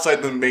very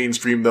outside the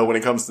mainstream, though, when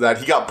it comes to that.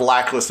 He got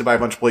blacklisted by a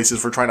bunch of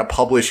places for trying to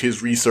publish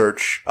his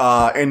research.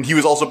 And he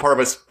was also part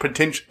of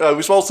he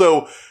was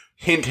also,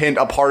 hint,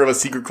 a part of a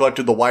secret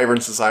collective, the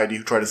Wyvern Society,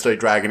 who tried to study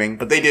dragoning.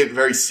 But they did it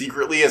very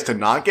secretly as to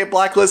not get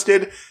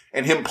blacklisted.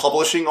 And him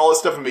publishing all this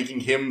stuff and making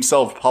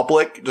himself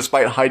public,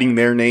 despite hiding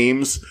their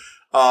names,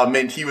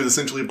 meant he was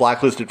essentially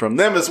blacklisted from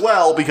them as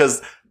well,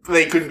 because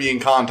they couldn't be in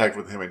contact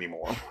with him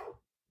anymore.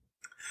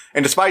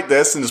 And despite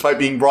this, and despite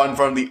being brought in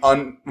front of the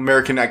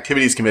Un-American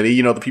Activities Committee,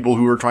 you know, the people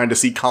who were trying to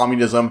see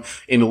communism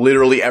in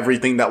literally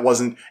everything that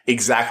wasn't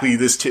exactly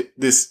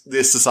this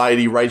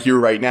society right here,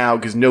 right now,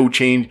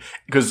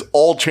 because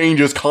all change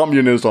is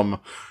communism.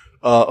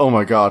 Oh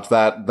my god,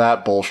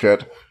 that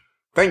bullshit.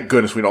 Thank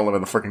goodness we don't live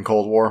in the freaking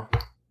Cold War.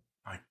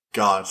 My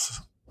god,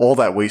 all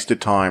that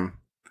wasted time.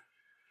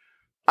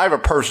 I have a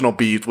personal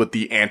beef with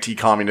the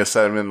anti-communist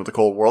sentiment of the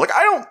Cold War. Like,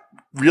 I don't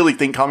really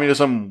think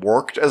communism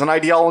worked as an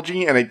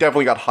ideology, and it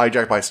definitely got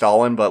hijacked by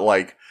Stalin, but,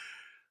 like,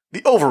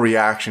 the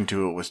overreaction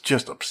to it was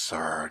just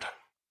absurd.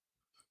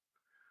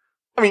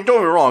 I mean, don't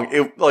get me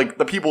wrong,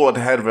 the people at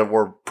the head of it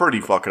were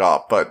pretty fucked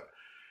up, but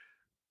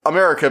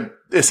America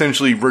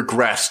essentially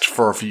regressed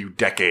for a few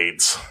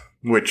decades,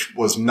 which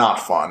was not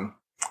fun.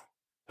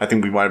 I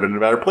think we might have been in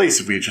a better place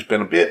if we had just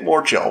been a bit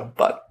more chill,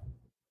 but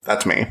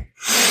that's me.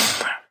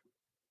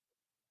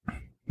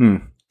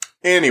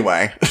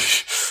 Anyway,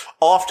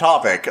 off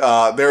topic.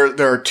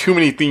 There are too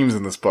many themes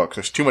in this book.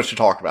 There's too much to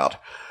talk about.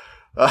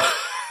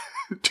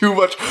 Too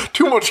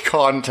much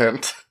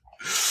content.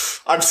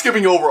 I'm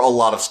skipping over a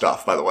lot of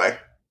stuff, by the way.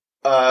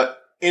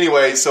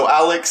 Anyway, so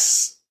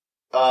Alex,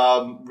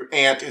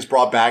 aunt is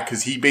brought back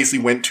because he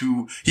basically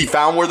he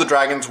found where the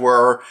dragons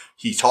were.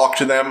 He talked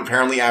to them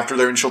apparently after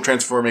their initial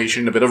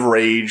transformation, a bit of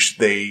rage.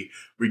 They,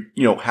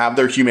 have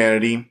their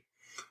humanity.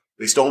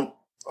 They still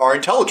are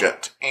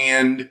intelligent,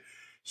 and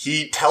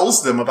he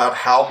tells them about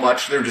how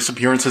much their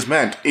disappearance has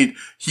meant. He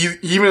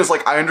even is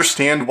like, I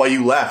understand why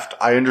you left.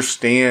 I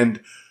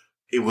understand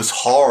it was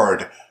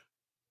hard,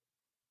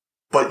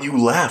 but you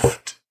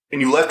left. And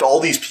you left all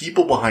these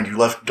people behind. You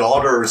left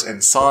daughters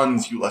and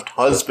sons. You left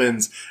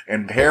husbands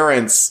and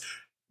parents.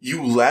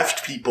 You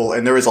left people,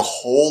 and there is a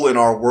hole in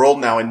our world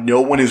now, and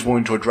no one is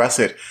willing to address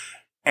it.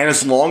 And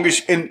as long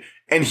as, and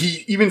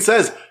he even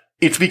says,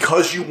 it's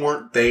because you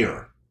weren't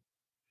there.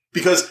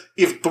 Because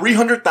if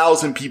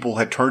 300,000 people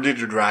had turned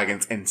into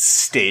dragons and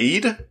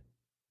stayed,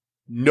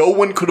 no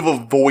one could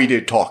have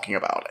avoided talking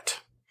about it.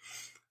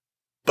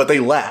 But they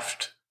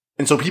left.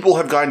 And so people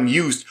have gotten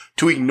used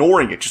to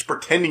ignoring it, just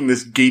pretending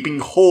this gaping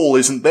hole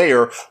isn't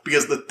there,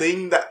 because the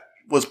thing that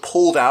was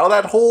pulled out of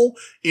that hole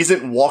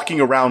isn't walking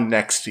around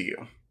next to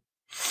you.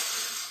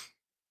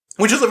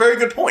 Which is a very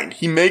good point.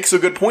 He makes a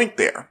good point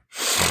there.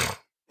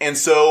 And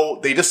so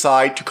they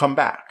decide to come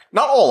back.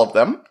 Not all of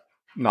them,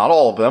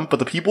 but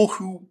the people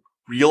who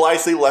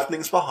realize they left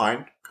things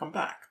behind come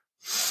back.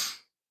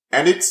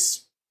 And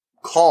it's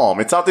calm.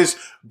 It's not this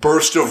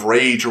burst of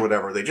rage or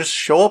whatever. They just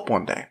show up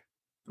one day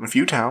in a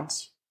few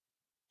towns.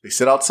 They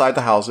sit outside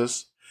the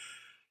houses.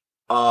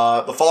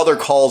 The father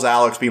calls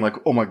Alex being like,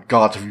 oh my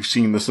god, have you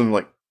seen this? And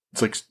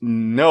it's like,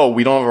 no,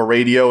 we don't have a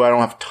radio. I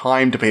don't have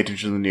time to pay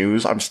attention to the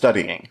news. I'm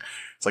studying.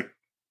 It's like,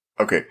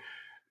 okay,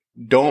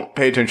 don't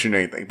pay attention to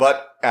anything.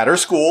 But at her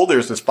school,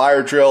 there's this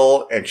fire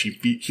drill, and she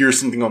hears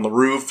something on the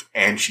roof,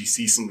 and she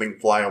sees something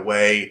fly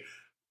away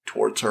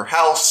towards her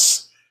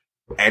house,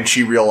 and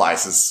she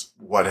realizes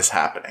what is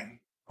happening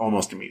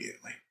almost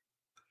immediately.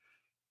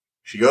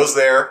 She goes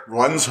there,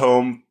 runs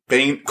home,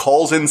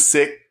 calls in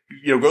sick,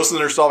 goes to the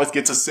nurse's office,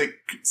 gets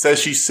says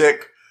she's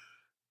sick,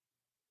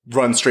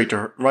 runs straight to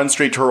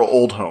her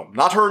old home.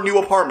 Not her new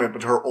apartment,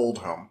 but her old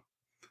home.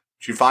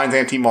 She finds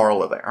Auntie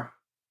Marla there,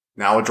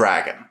 now a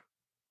dragon,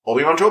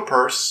 holding onto a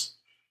purse,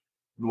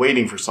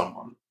 waiting for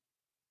someone.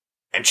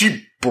 And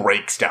she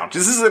breaks down.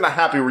 This isn't a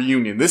happy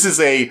reunion. This is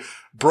a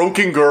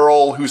broken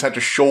girl who's had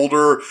to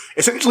shoulder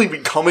essentially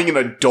becoming an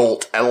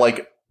adult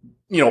at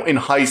in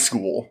high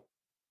school.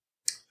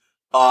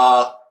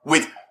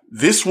 With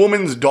this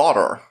woman's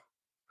daughter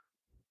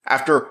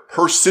after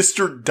her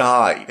sister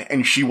died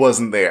and she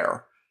wasn't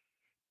there.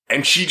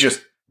 And she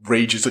just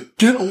rages like,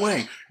 get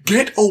away!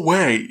 Get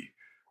away!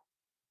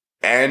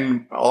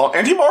 And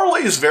Auntie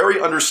Marla is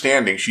very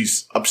understanding.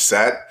 She's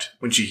upset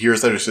when she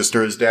hears that her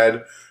sister is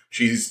dead.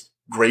 She's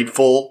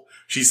grateful.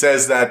 She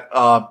says that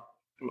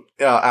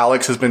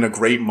Alex has been a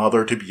great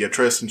mother to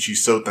Beatrice, and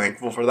she's so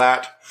thankful for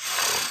that.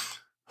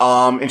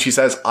 And she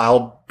says,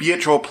 I'll be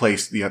at your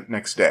place the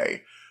next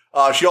day.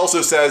 She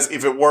also says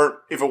if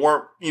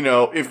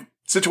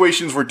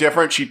situations were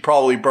different, she'd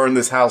probably burn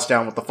this house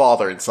down with the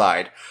father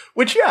inside.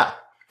 Which, yeah,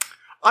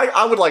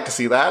 I would like to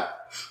see that.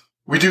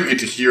 We do get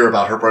to hear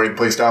about her burning the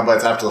place down, but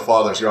it's after the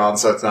father's gone,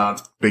 so it's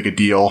not as big a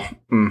deal.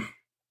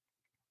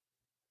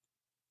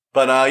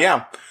 But,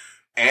 yeah.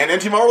 And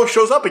Auntie Marla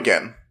shows up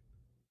again.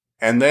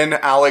 And then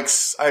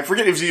Alex, I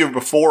forget if it was either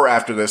before or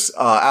after this,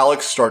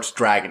 Alex starts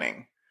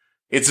dragoning.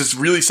 It's this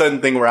really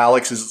sudden thing where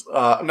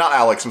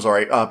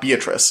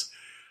Beatrice.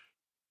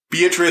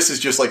 Beatrice is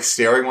just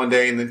staring one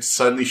day, and then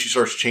suddenly she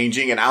starts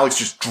changing, and Alex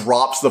just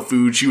drops the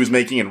food she was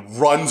making and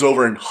runs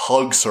over and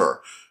hugs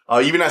her.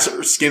 Even as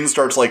her skin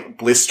starts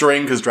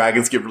blistering, because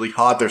dragons get really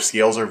hot, their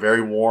scales are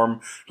very warm,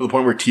 to the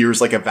point where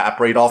tears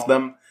evaporate off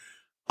them.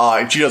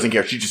 And she doesn't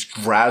care. She just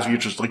grabs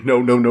Beatrice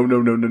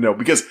no.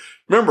 Because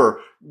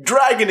remember,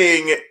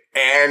 dragoning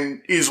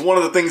is one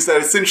of the things that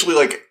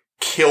essentially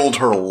killed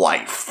her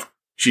life.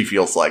 She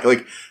feels like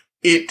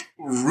it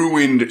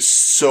ruined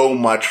so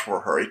much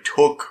for her. It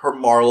took her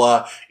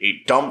Marla,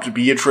 it dumped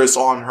Beatrice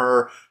on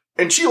her,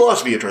 and she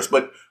loves Beatrice,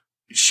 but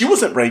she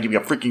wasn't ready to be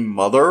a freaking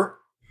mother.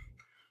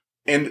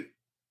 And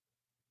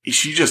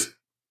she just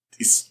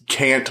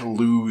can't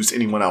lose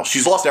anyone else.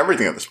 She's lost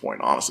everything at this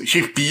point, honestly.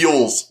 She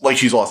feels like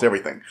she's lost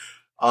everything.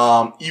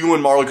 Even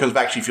when Marla comes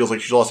back, she feels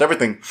like she's lost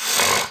everything.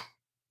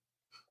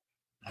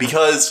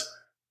 Because,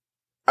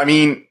 I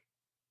mean,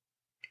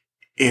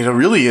 it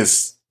really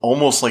is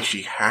almost like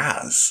she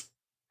has.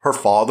 Her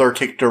father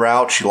kicked her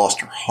out. She lost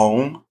her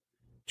home.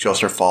 She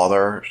lost her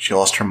father. She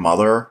lost her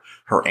mother,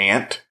 her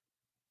aunt.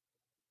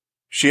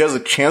 She has a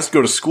chance to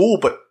go to school,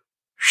 but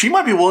she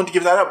might be willing to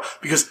give that up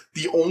because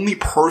the only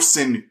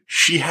person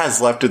she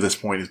has left at this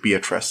point is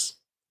Beatrice.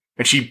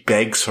 And she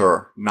begs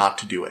her not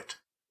to do it.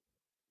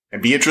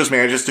 And Beatrice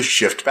manages to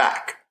shift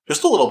back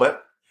just a little bit.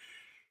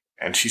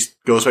 And she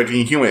goes back to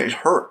being human. It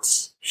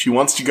hurts. She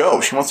wants to go.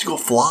 She wants to go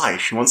fly.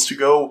 She wants to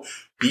go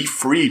be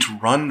free, to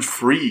run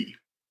free.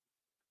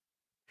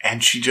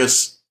 And she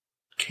just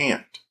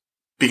can't.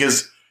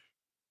 Because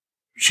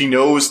she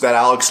knows that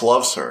Alex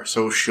loves her.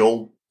 So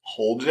she'll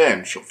hold it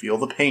in. She'll feel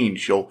the pain.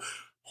 She'll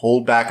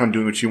hold back on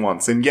doing what she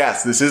wants. And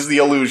yes, this is the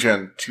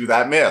allusion to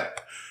that myth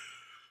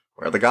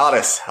where the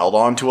goddess held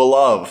on to a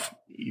love,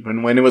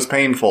 even when it was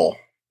painful,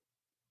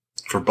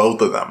 for both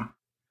of them.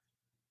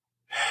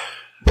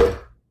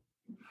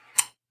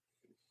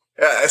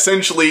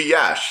 Essentially,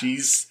 yeah,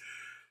 she's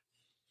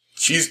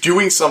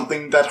doing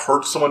something that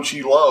hurts someone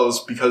she loves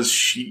because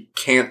she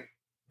can't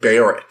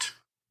bear it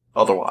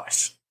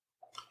otherwise.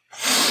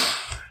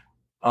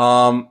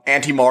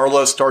 Auntie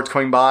Marla starts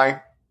coming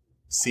by,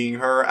 seeing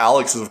her.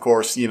 Alex is, of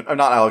course, not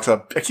Alex, I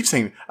keep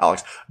saying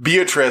Alex.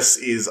 Beatrice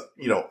is,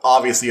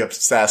 obviously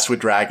obsessed with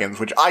dragons,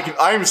 which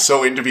I'm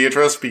so into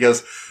Beatrice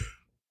because,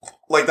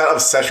 like, that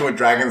obsession with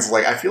dragons,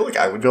 like, I feel like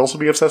I would also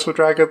be obsessed with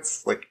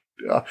dragons. Like,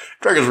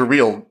 dragons are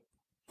real.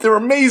 They're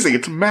amazing.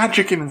 It's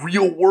magic in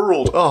real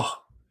world. Oh.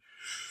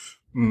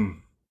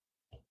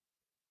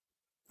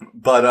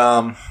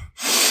 But,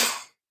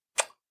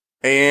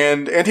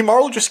 and Auntie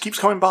Marla just keeps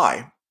coming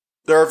by.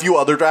 There are a few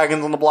other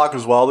dragons on the block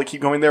as well that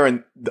keep going there,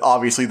 and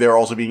obviously they're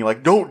also being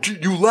like, "No,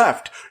 you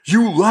left!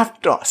 You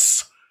left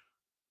us!"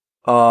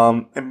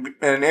 And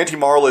Auntie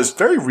Marla is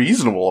very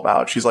reasonable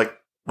about it. She's like,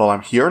 "Well,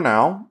 I'm here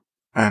now,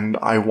 and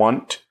I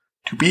want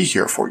to be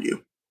here for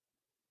you.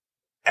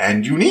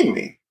 And you need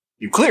me.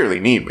 You clearly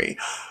need me.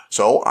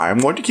 So I'm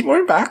going to keep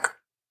going back.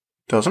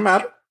 Doesn't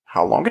matter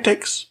how long it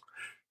takes.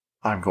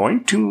 I'm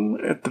going to,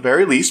 at the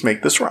very least,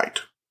 make this right.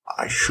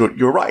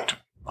 You're right.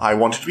 I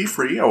wanted to be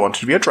free. I wanted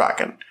to be a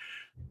dragon.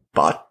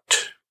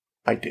 But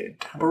I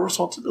did have a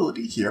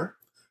responsibility here.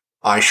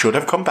 I should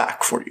have come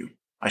back for you.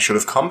 I should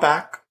have come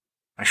back.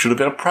 I should have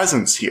been a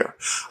presence here.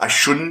 I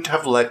shouldn't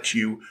have let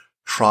you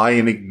try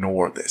and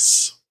ignore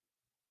this."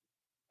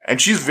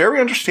 And she's very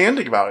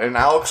understanding about it. And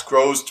Alex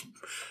grows to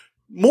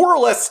more or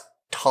less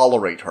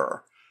tolerate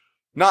her.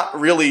 Not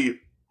really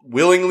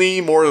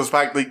willingly, more of the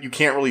fact that you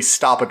can't really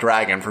stop a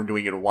dragon from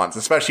doing it at once,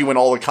 especially when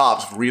all the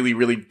cops really,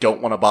 really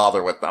don't want to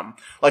bother with them.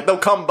 Like, they'll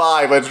come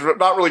by, but it's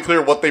not really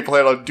clear what they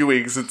plan on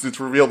doing since it's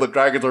revealed that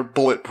dragons are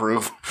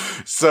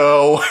bulletproof.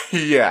 So,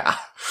 yeah.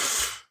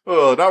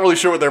 Not really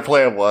sure what their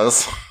plan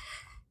was.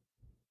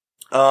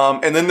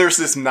 And then there's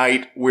this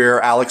night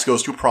where Alex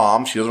goes to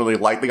prom. She doesn't really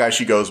like the guy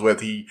she goes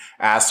with. He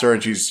asks her,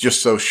 and she's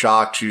just so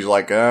shocked. She's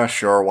like,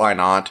 sure, why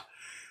not?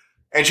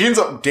 And she ends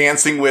up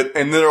dancing with,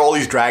 and there are all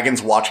these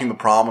dragons watching the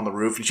prom on the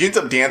roof, and she ends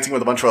up dancing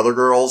with a bunch of other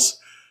girls,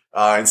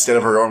 instead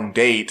of her own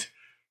date.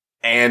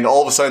 And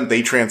all of a sudden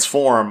they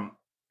transform,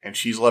 and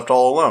she's left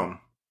all alone.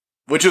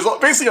 Which is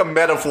basically a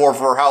metaphor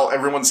for how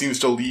everyone seems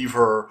to leave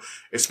her,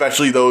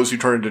 especially those who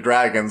turn into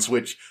dragons,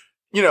 which,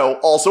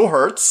 also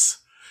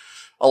hurts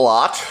a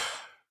lot.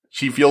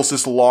 She feels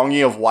this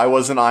longing of, why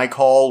wasn't I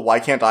called?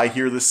 Why can't I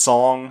hear this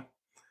song?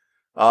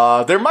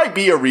 There might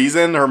be a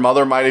reason. Her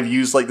mother might have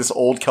used, like, this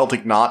old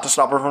Celtic knot to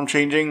stop her from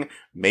changing.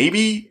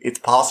 Maybe. It's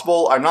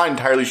possible. I'm not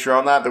entirely sure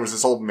on that. There was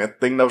this old myth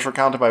thing that was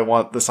recounted by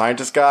the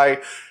scientist guy,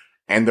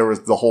 and there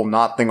was the whole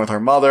knot thing with her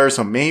mother,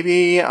 so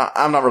maybe.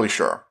 I'm not really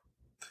sure.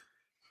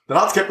 The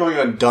knots kept going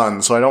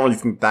undone, so I don't really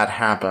think that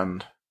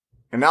happened.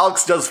 And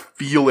Alex does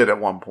feel it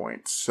at one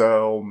point,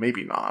 so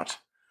maybe not.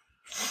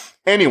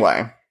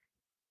 Anyway.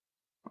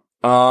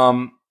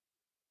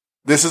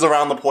 This is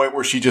around the point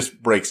where she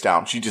just breaks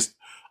down.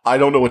 I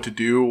don't know what to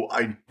do.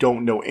 I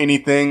don't know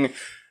anything.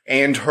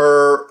 And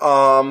her,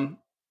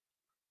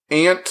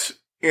 aunt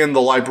and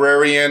the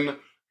librarian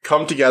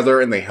come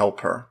together and they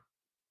help her.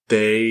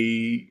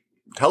 The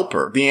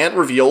aunt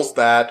reveals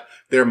that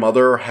their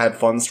mother had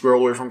funds to go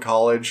away from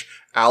college.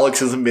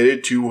 Alex is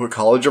admitted to her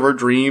college of her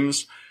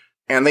dreams.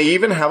 And they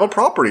even have a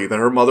property that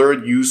her mother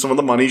had used some of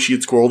the money she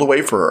had squirreled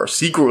away for her,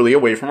 secretly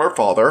away from her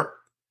father.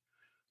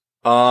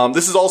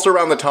 This is also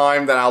around the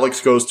time that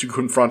Alex goes to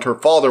confront her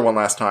father one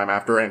last time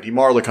after Auntie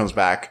Marla comes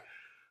back.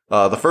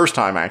 The first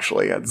time,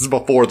 actually. This is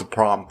before the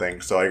prom thing,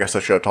 so I guess I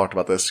should have talked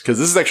about this, because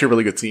this is actually a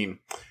really good scene.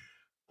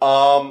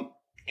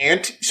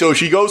 So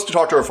she goes to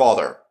talk to her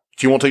father.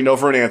 She won't take no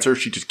for an answer.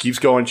 She just keeps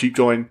going.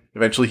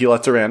 Eventually he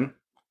lets her in.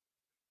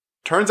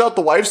 Turns out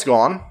the wife's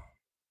gone.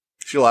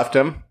 She left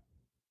him.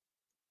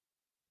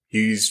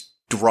 He's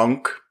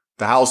drunk.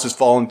 The house has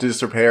fallen into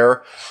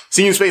disrepair.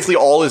 Seems basically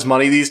all his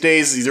money these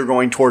days is either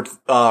going towards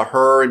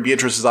her and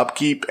Beatrice's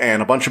upkeep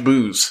and a bunch of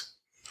booze.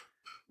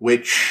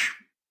 Which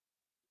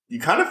you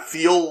kind of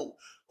feel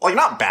like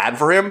not bad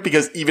for him,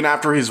 because even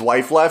after his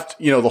wife left,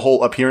 the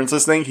whole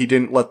appearances thing, he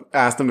didn't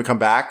ask them to come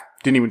back.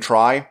 Didn't even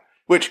try.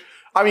 Which,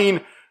 I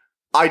mean,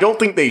 I don't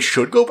think they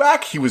should go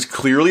back. He was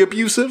clearly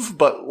abusive,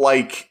 but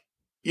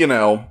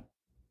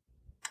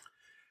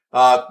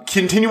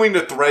continuing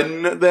to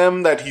threaten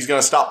them that he's going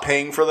to stop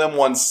paying for them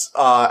once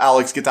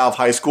Alex gets out of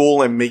high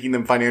school and making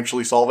them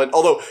financially solvent.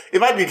 Although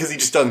it might be because he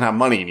just doesn't have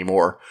money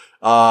anymore.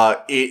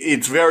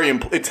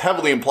 It's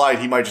heavily implied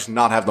he might just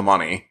not have the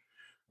money,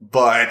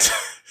 but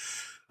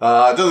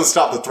it doesn't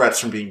stop the threats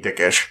from being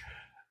dickish.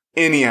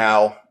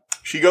 Anyhow,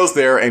 she goes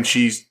there and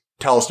she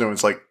tells him,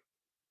 it's like,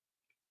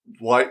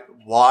 what?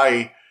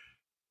 Why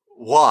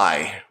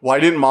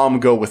didn't mom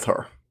go with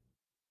her?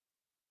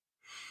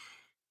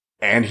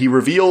 And he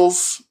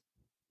reveals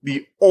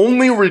the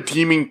only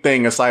redeeming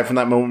thing, aside from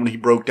that moment when he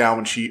broke down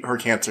when her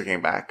cancer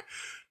came back.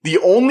 The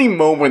only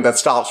moment that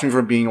stops me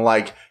from being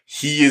like,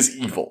 he is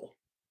evil.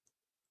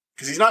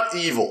 Because he's not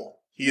evil.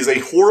 He is a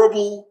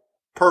horrible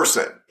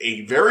person.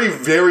 A very,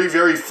 very,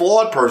 very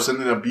flawed person.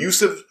 An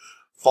abusive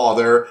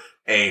father.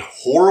 A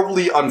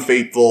horribly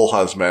unfaithful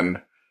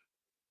husband.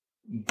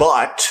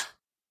 But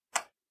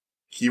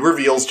he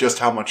reveals just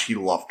how much he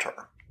loved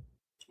her.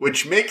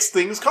 Which makes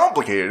things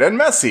complicated and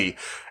messy.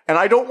 And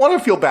I don't want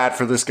to feel bad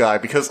for this guy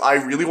because I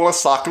really want to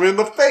sock him in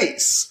the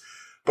face.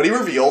 But he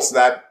reveals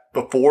that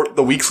before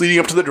the weeks leading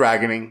up to the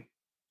dragoning,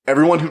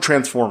 everyone who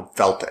transformed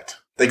felt it.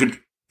 They could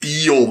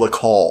feel the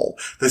call.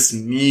 This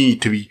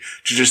need to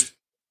just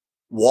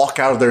walk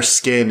out of their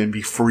skin and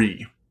be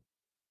free.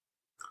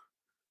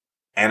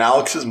 And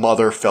Alex's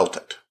mother felt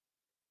it.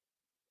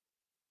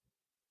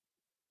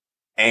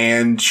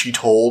 And she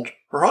told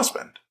her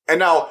husband. And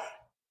now,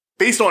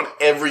 based on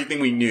everything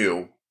we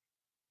knew,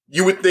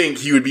 you would think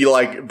he would be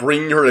like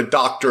bringing her to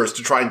doctors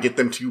to try and get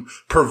them to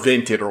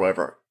prevent it or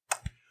whatever.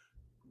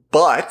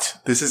 But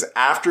this is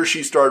after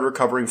she started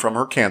recovering from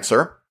her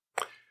cancer.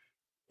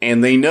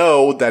 And they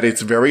know that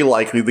it's very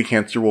likely the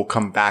cancer will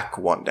come back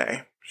one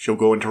day. She'll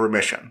go into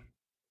remission.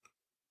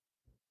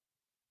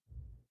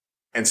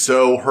 And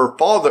so her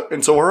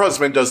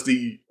husband does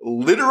the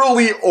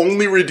literally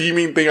only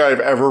redeeming thing I've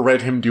ever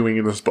read him doing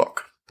in this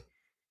book.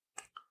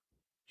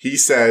 He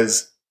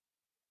says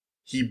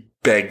he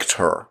begged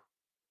her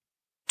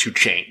to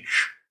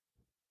change,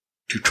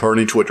 to turn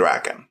into a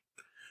dragon.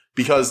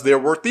 Because there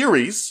were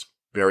theories,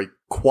 very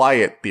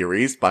quiet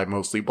theories by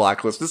mostly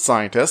blacklisted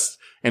scientists,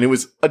 and it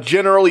was a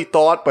generally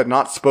thought but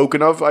not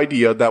spoken of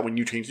idea that when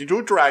you changed into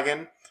a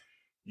dragon,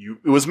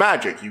 it was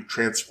magic. You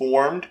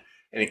transformed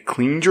and it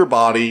cleaned your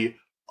body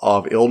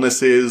of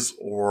illnesses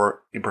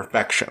or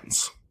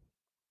imperfections.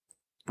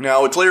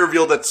 Now, it's later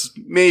revealed that's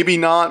maybe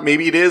not,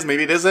 maybe it is,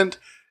 maybe it isn't.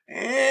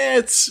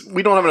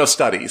 We don't have enough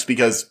studies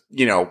because,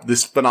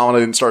 this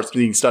phenomenon didn't start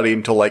being studied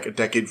until like a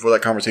decade before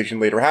that conversation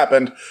later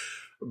happened.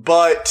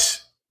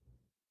 But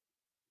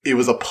it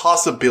was a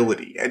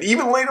possibility. And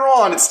even later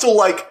on, it's still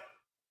like,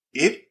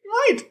 it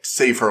might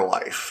save her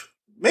life.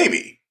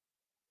 Maybe.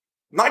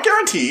 Not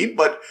guaranteed,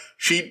 but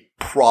she'd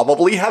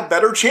probably have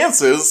better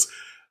chances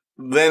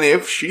than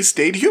if she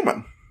stayed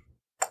human.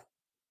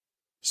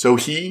 So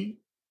he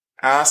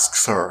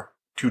asks her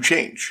to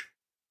change.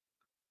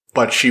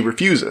 But she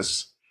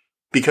refuses.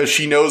 Because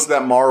she knows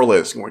that Marla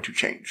is going to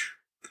change.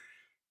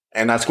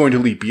 And that's going to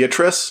leave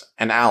Beatrice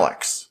and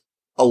Alex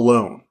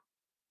alone.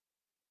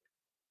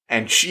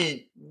 And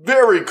she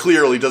very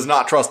clearly does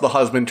not trust the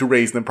husband to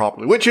raise them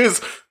properly, which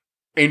is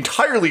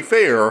entirely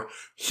fair.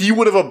 He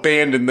would have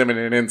abandoned them in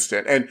an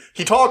instant. And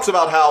he talks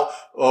about how,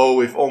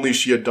 if only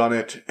she had done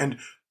it. And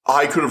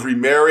I could have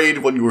remarried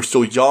when you were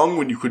still young,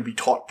 when you could be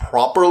taught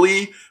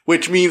properly,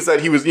 which means that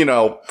he was,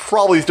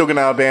 probably still going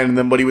to abandon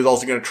them, but he was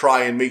also going to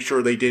try and make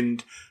sure they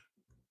didn't,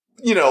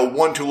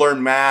 want to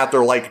learn math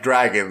or like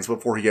dragons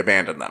before he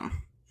abandoned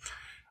them.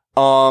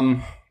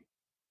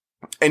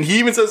 And he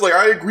even says, like,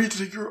 I agreed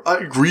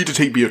to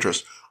take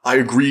Beatrice. I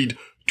agreed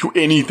to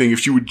anything if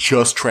she would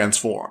just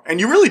transform. And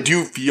you really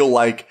do feel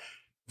like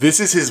this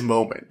is his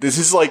moment. This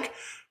is like,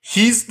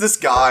 he's this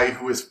guy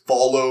who has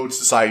followed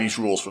society's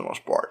rules for the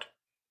most part.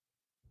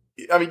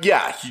 I mean,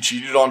 yeah, he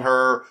cheated on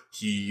her.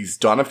 He's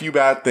done a few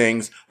bad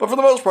things. But for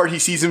the most part, he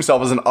sees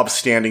himself as an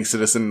upstanding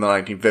citizen in the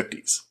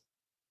 1950s.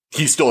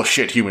 He's still a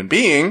shit human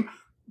being,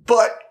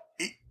 but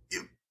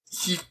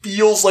he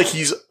feels like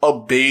he's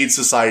obeyed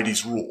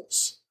society's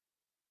rules.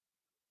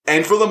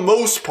 And for the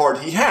most part,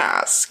 he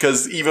has.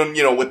 Because even,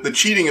 with the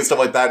cheating and stuff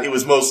like that, it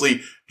was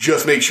mostly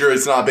just make sure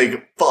it's not a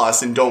big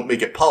fuss and don't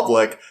make it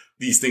public.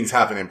 These things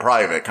happen in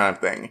private kind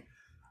of thing.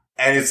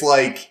 And it's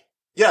like,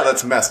 yeah,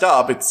 that's messed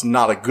up. It's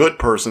not a good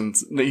person.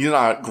 He's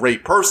not a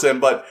great person,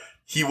 but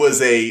he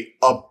was a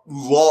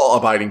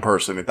law-abiding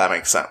person, if that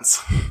makes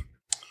sense.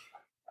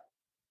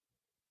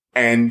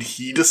 and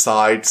he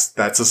decides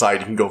that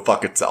society can go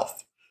fuck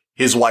itself.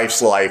 His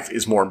wife's life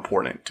is more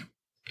important.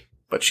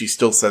 But she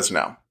still says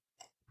no.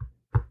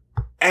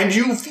 And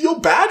you feel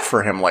bad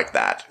for him like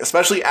that.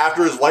 Especially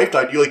after his wife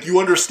died. You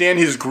understand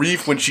his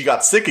grief when she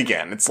got sick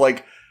again. It's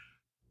like,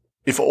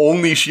 if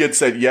only she had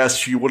said yes,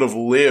 she would have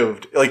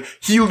lived. Like,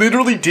 he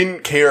literally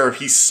didn't care if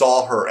he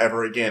saw her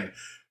ever again.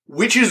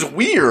 Which is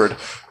weird,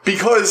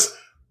 because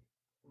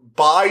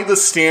by the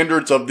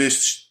standards of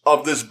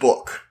this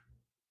book,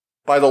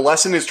 by the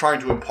lesson it's trying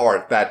to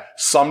impart, that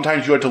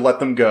sometimes you have to let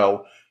them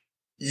go,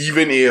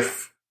 even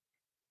if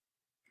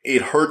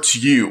it hurts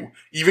you,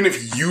 even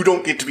if you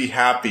don't get to be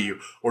happy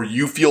or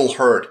you feel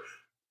hurt,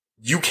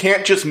 you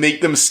can't just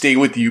make them stay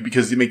with you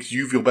because it makes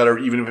you feel better,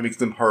 even if it makes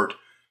them hurt.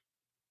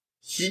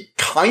 He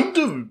kind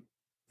of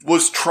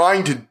was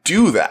trying to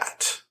do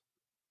that.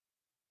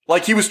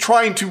 Like, he was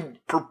trying to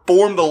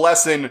perform the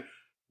lesson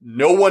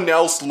no one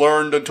else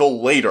learned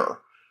until later,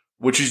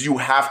 which is you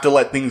have to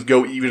let things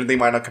go even if they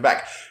might not come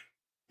back.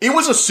 It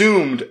was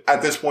assumed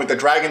at this point that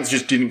dragons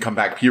just didn't come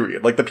back,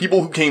 period. Like, the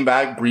people who came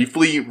back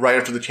briefly right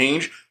after the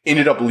change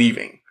ended up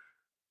leaving.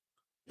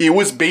 It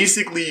was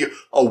basically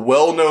a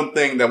well-known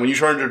thing that when you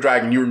turn into a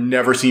dragon, you're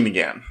never seen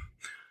again.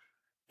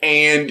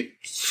 And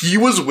he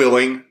was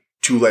willing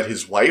to let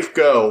his wife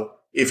go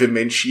if it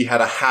meant she had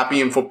a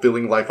happy and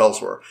fulfilling life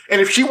elsewhere. And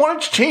if she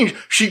wanted to change,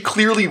 she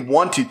clearly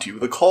wanted to.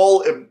 The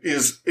call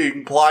is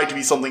implied to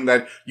be something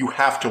that you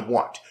have to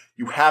want.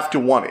 You have to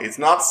want it. It's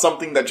not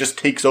something that just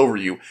takes over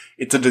you.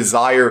 It's a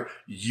desire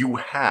you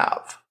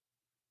have.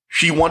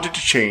 She wanted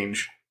to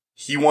change.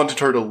 He wanted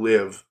her to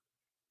live.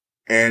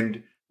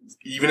 And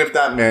even if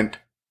that meant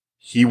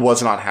he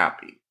was not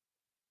happy.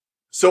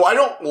 So I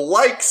don't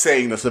like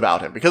saying this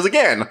about him because,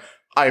 again,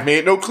 I've made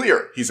it no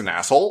clear. He's an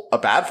asshole, a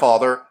bad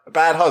father, a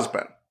bad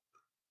husband.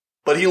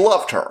 But he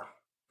loved her.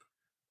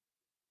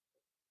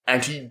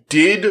 And he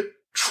did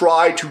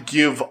try to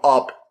give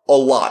up a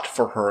lot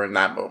for her in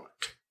that moment.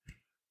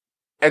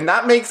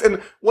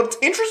 And what's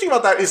interesting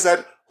about that is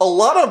that a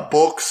lot of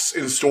books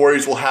and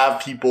stories will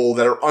have people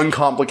that are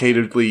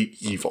uncomplicatedly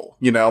evil,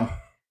 you know?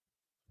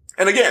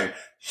 And again,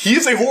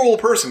 he's a horrible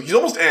person. He's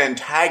almost an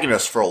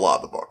antagonist for a lot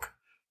of the book.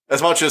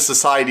 As much as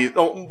society,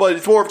 but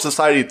it's more of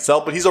society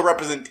itself, but he's a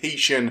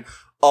representation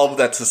of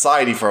that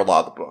society for a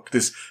lot of the book.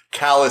 This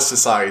callous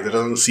society that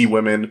doesn't see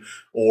women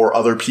or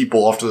other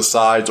people off to the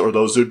sides or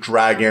those who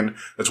dragon,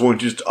 that's willing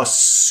to just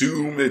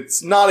assume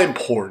it's not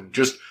important,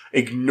 just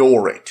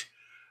ignore it.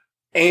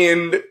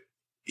 And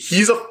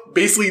he's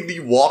basically the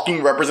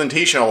walking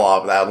representation of a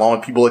lot of that, along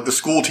with people like the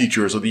school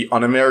teachers or the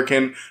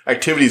Un-American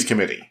Activities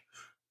Committee.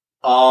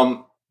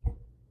 And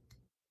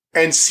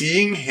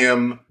seeing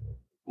him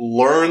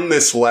learn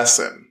this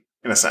lesson,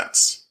 in a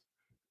sense,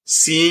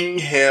 seeing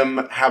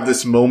him have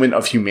this moment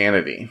of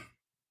humanity,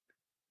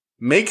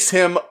 makes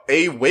him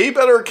a way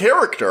better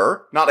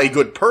character, not a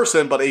good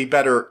person, but a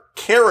better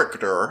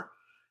character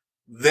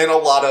than a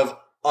lot of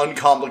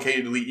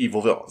uncomplicatedly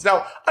evil villains.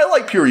 Now, I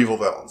like pure evil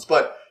villains,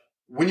 but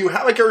when you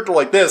have a character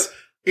like this,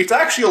 it's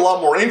actually a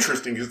lot more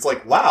interesting because it's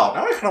like, wow,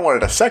 now I kind of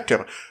want to dissect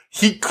him.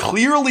 He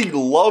clearly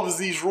loves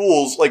these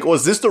rules. Like,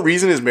 was this the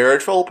reason his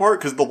marriage fell apart?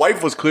 Because the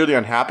wife was clearly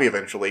unhappy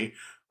eventually.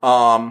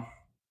 And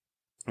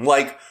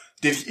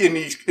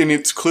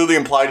it's clearly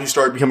implied he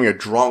started becoming a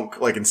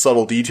drunk, like in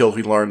subtle details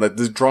we learned that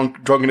this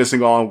drunkenness had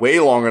gone on way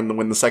longer than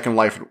when the second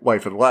wife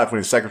had left, when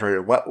his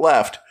secretary had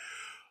left.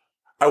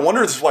 I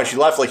wonder if this is why she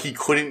left. Like, he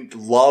couldn't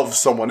love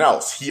someone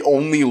else. He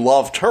only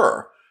loved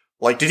her.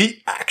 Like, did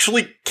he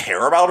actually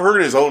care about her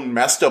in his own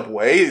messed up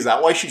way? Is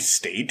that why she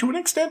stayed to an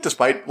extent?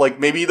 Despite, like,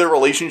 maybe their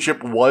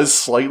relationship was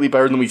slightly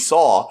better than we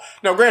saw.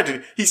 Now,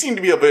 granted, he seemed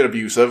to be a bit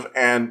abusive,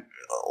 and,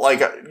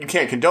 like, you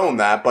can't condone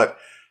that, but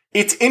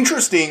it's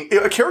interesting.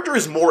 A character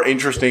is more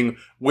interesting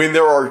when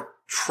there are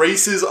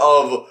traces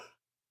of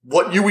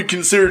what you would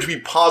consider to be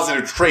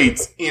positive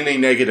traits in a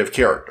negative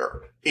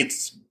character.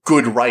 It's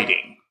good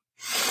writing.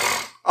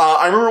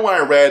 I remember when I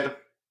read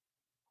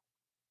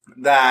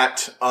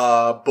that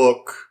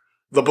book,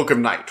 The Book of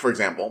Night, for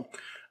example,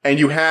 and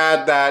you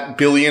had that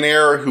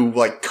billionaire who,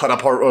 like, cut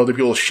apart other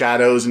people's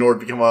shadows in order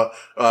to become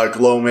a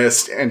glow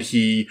mist, and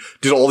he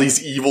did all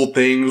these evil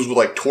things with,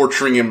 like,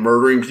 torturing and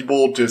murdering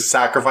people to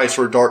sacrifice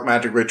for dark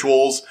magic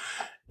rituals.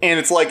 And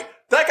it's like,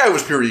 that guy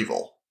was pure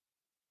evil.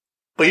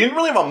 But he didn't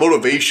really have a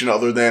motivation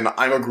other than,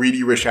 I'm a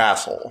greedy rich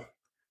asshole.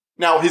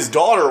 Now, his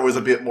daughter was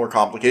a bit more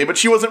complicated, but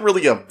she wasn't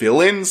really a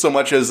villain so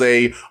much as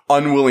a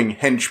unwilling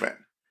henchman.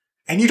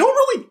 And you don't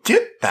really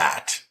get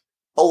that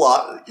a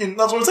lot. And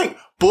that's what I'm saying.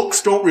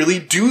 Books don't really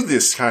do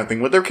this kind of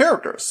thing with their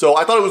characters. So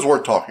I thought it was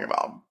worth talking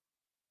about.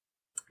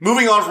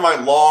 Moving on from my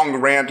long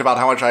rant about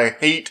how much I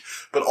hate,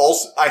 but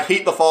also I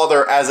hate the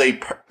father as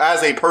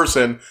a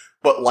person,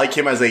 but like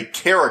him as a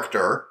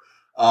character.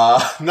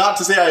 Not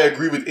to say I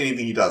agree with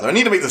anything he does. I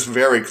need to make this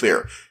very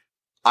clear.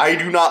 I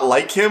do not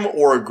like him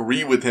or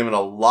agree with him in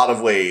a lot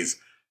of ways,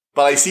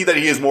 but I see that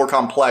he is more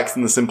complex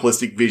than the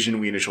simplistic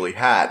vision we initially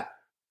had.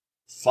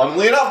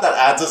 Funnily enough, that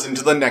adds us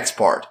into the next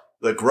part,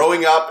 the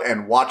growing up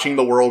and watching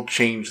the world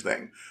change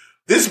thing.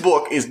 This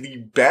book is the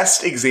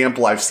best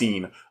example I've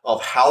seen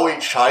of how a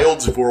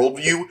child's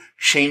worldview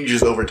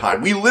changes over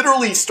time. We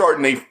literally start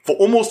in a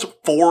almost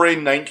foreign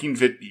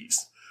 1950s.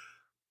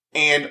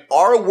 And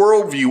our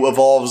worldview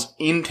evolves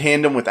in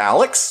tandem with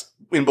Alex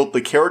in both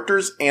the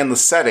characters and the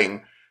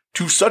setting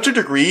to such a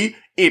degree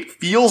it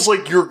feels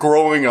like you're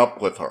growing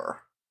up with her.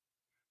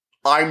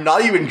 I'm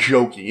not even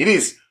joking. It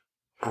is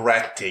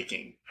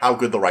breathtaking how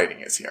good the writing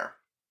is here.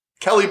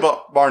 Kelly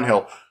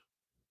Barnhill,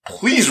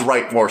 please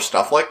write more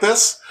stuff like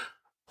this.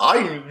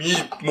 I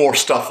need more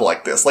stuff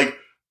like this. Like,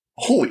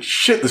 holy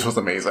shit, this was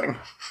amazing.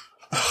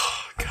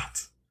 Oh, God.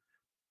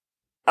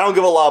 I don't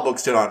give a lot of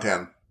books 10 out of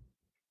 10.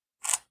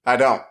 I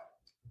don't.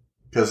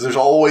 Because there's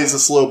always a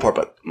slow part,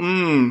 but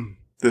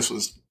this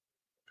was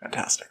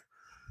fantastic.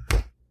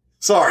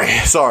 Sorry.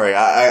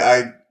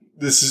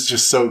 This is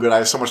just so good. I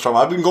have so much time.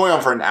 I've been going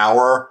on for an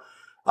hour.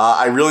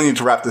 I really need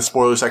to wrap this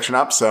spoiler section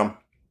up, so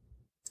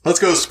let's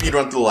go speed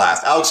run through the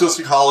last. Alex goes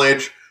to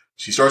college.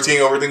 She starts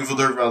getting over things with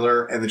her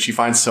brother, and then she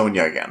finds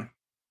Sonia again.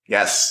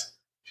 Yes.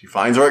 She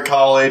finds her at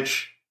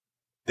college.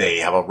 They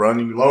have a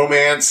running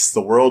romance.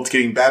 The world's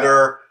getting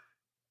better.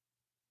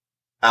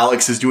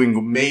 Alex is doing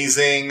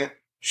amazing.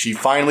 She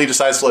finally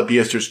decides to let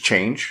Beatrice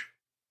change.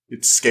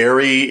 It's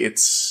scary.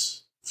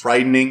 It's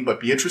frightening, but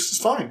Beatrice is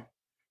fine.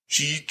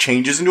 She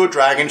changes into a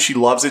dragon. She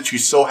loves it.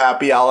 She's so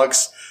happy,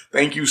 Alex.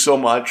 Thank you so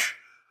much.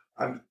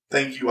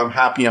 Thank you. I'm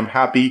happy.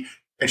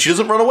 And she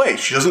doesn't run away.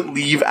 She doesn't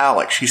leave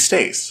Alex. She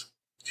stays.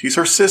 She's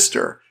her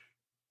sister,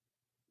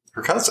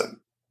 her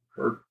cousin,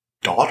 her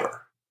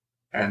daughter.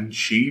 And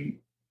she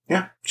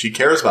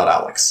cares about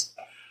Alex.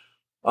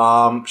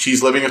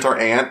 She's living with her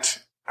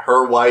aunt,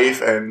 her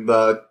wife, and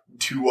the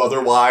two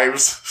other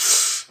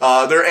wives.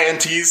 They're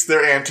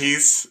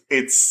aunties.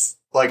 It's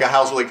like a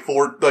house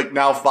with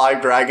now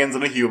 5 dragons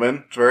and a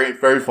human. It's very,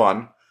 very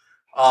fun.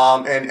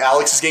 And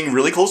Alex is getting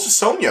really close to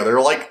Sonia. They're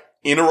like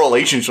in a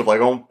relationship, like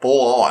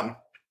full on.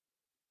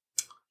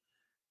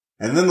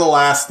 And then the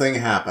last thing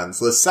happens.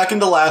 The third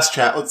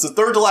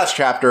to last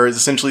chapter is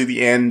essentially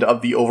the end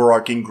of the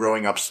overarching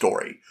growing up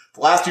story.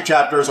 The last 2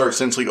 chapters are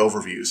essentially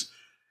overviews.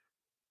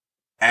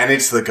 And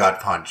it's the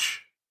gut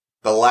punch.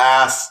 The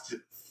last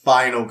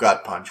final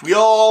gut punch. We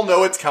all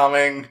know it's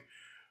coming.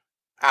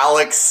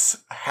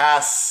 Alex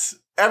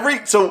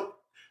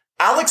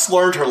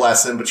learned her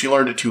lesson, but she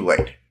learned it too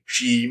late.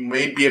 She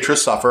made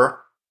Beatrice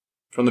suffer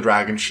from the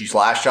dragon. She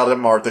lashed out at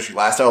Martha. She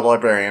lashed out at the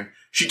librarian.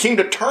 She came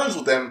to terms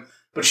with them,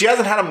 but she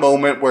hasn't had a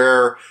moment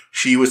where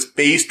she was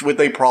faced with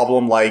a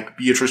problem like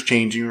Beatrice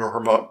changing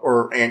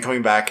or aunt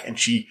coming back, and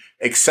she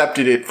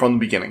accepted it from the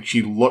beginning.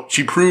 She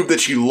proved that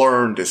she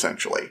learned,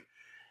 essentially.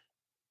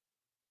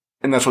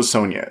 And that's what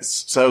Sonia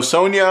is. So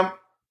Sonia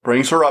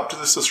brings her up to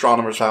this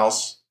astronomer's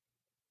house.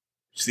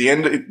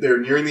 They're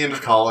nearing the end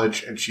of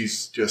college, and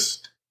she's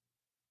just,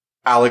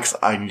 Alex,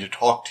 I need to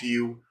talk to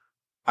you.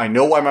 I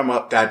know why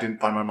my dad didn't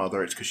find my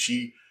mother. It's because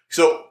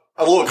so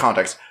a little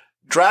context.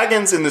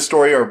 Dragons in this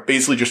story are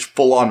basically just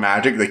full-on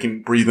magic. They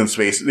can breathe in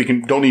space.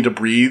 Don't need to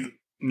breathe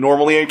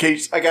normally in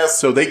case, I guess.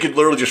 So they could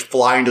literally just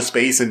fly into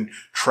space and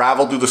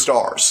travel through the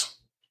stars.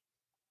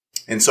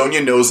 And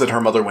Sonia knows that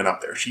her mother went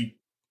up there. She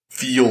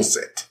feels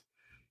it.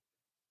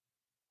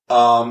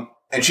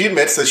 And she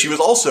admits that she was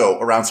also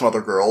around some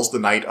other girls the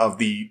night of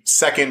the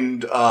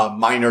second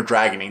minor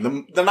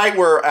dragoning. The night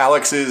where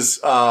Alex's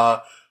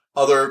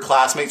other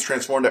classmates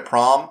transformed at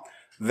prom.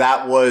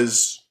 That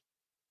was,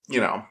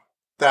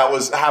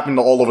 happened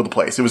all over the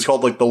place. It was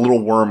called like the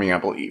little worming, I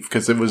believe,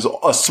 because it was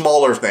a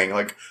smaller thing,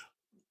 like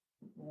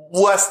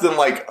less than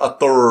like a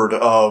third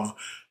of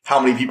how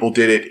many people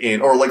did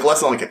it or like less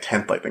than like a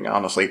tenth, I think,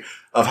 honestly,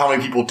 of how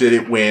many people did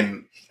it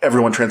when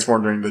everyone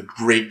transformed during the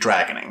Great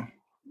Dragoning.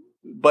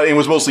 But it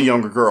was mostly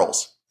younger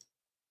girls.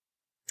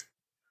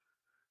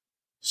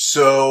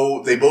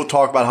 So they both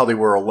talk about how they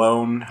were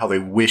alone, how they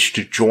wished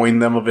to join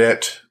them a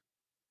bit.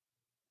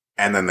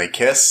 And then they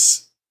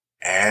kiss.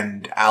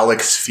 And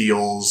Alex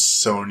feels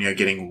Sonia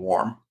getting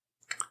warm.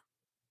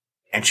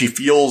 And she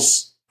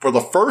feels, for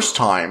the first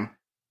time,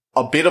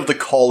 a bit of the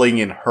calling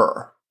in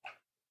her.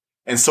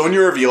 And Sonia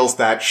reveals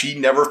that she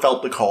never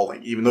felt the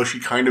calling, even though she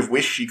kind of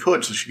wished she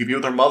could. So she could be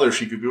with her mother,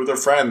 she could be with her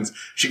friends,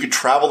 she could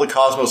travel the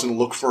cosmos and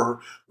look for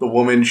the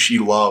woman she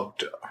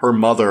loved, her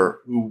mother,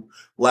 who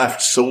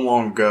left so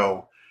long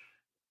ago.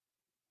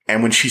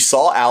 And when she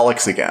saw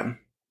Alex again,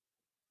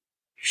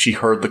 she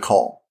heard the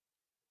call.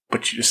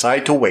 But she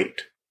decided to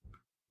wait.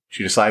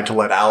 She decided to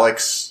let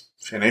Alex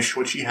finish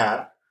what she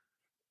had.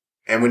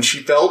 And when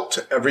she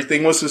felt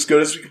everything was as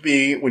good as it could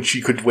be, when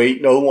she could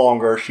wait no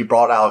longer, she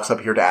brought Alex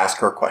up here to ask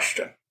her a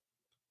question.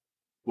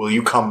 Will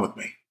you come with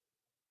me?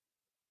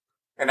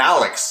 And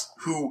Alex,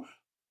 who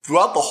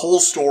throughout the whole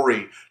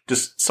story,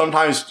 just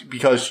sometimes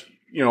because,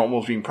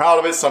 almost being proud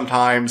of it,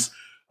 sometimes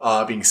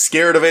being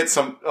scared of it,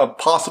 some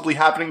possibly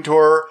happening to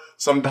her,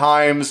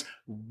 sometimes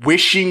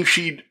wishing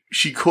she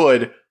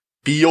could,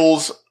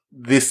 feels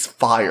this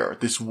fire,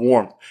 this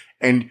warmth.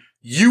 And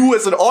you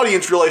as an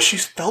audience realize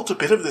she's felt a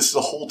bit of this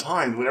the whole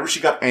time. Whenever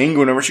she got angry,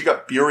 whenever she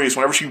got furious,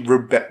 whenever she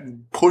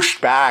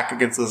pushed back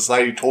against the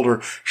society, told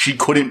her she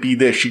couldn't be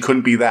this, she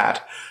couldn't be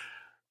that.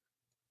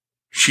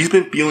 She's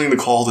been feeling the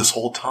call this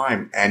whole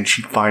time, and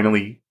she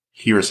finally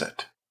hears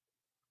it.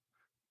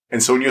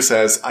 And Sonia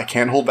says, I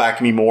can't hold back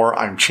anymore.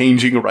 I'm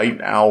changing right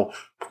now.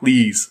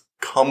 Please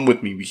come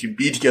with me. We can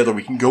be together.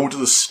 We can go to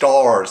the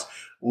stars,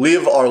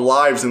 live our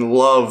lives in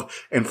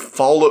love, and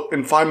follow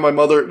and find my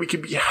mother. We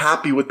can be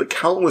happy with the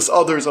countless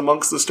others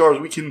amongst the stars.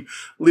 We can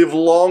live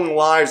long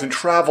lives and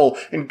travel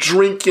and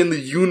drink in the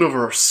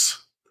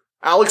universe.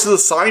 Alex is a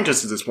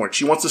scientist at this point.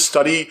 She wants to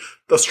study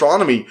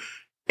astronomy,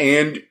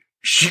 and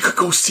she could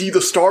go see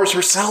the stars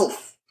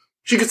herself.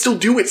 She could still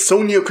do it.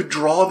 Sonia could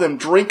draw them,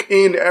 drink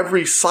in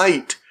every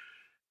sight.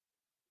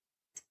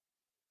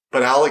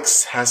 But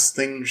Alex has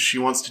things she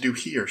wants to do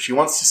here. She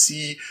wants to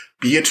see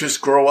Beatrice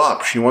grow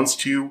up. She wants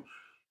to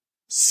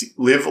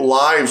live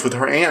lives with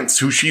her aunts,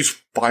 who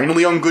she's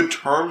finally on good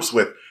terms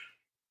with.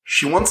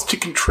 She wants to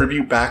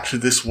contribute back to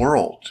this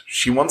world.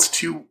 She wants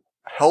to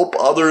help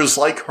others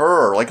like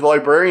her, like the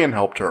librarian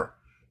helped her,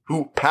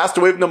 who passed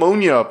away of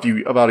pneumonia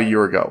about a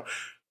year ago.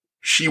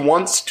 She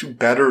wants to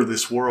better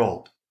this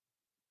world.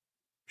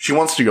 She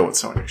wants to go with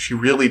Sonia. She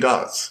really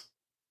does.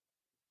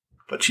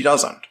 But she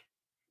doesn't.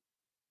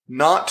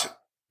 Not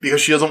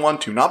because she doesn't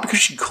want to. Not because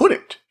she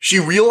couldn't. She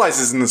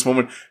realizes in this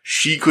moment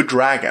she could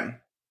dragon.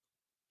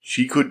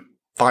 She could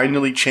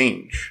finally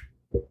change.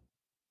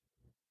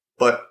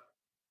 But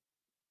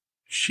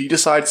she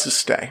decides to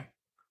stay.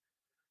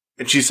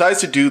 And she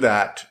decides to do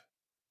that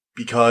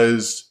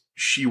because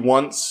she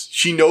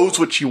knows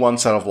what she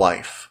wants out of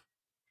life.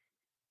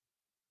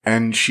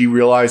 And she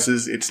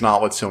realizes it's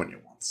not what Sonia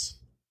wants.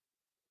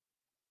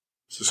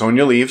 So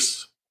Sonia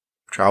leaves,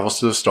 travels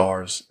to the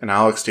stars, and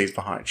Alex stays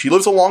behind. She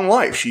lives a long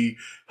life. She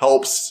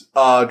helps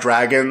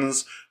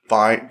dragons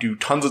do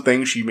tons of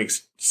things. She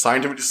makes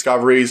scientific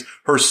discoveries.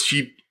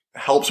 She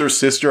helps her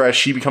sister as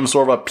she becomes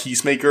sort of a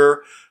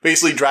peacemaker.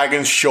 Basically,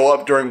 dragons show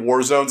up during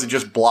war zones and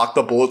just block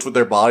the bullets with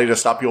their body to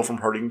stop people from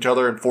hurting each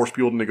other and force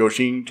people to the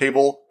negotiating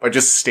table by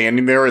just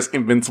standing there as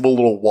invincible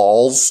little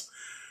walls,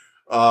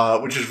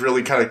 which is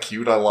really kind of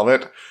cute. I love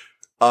it.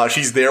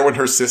 She's there when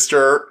her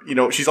sister,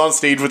 she's on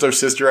stage with her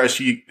sister as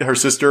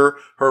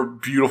her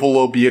beautiful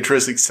little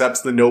Beatrice,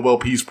 accepts the Nobel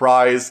Peace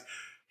Prize.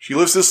 She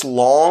lives this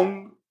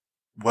long,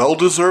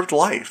 well-deserved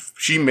life.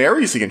 She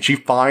marries again. She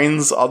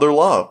finds other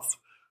love.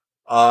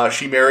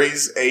 She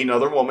marries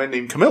another woman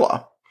named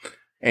Camilla.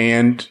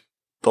 And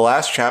the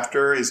last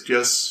chapter is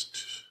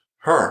just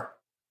her.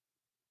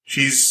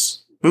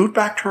 She's moved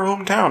back to her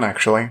hometown,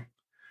 actually.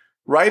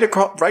 Right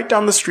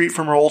down the street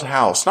from her old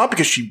house. Not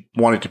because she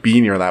wanted to be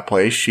near that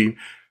place. She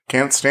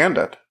can't stand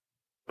it.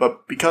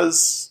 But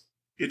because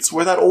it's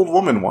where that old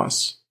woman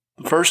was.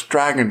 The first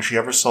dragon she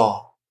ever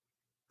saw.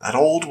 That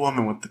old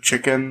woman with the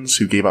chickens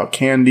who gave out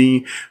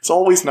candy. It's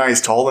always nice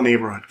to all the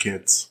neighborhood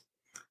kids.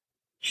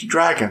 She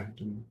dragoned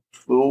and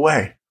flew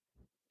away.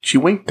 She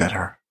winked at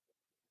her.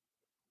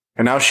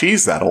 And now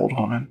she's that old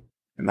woman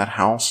in that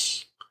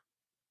house.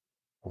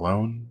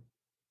 Alone.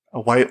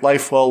 A white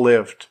life well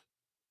lived.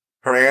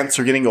 Her aunts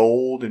are getting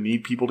old and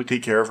need people to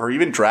take care of her.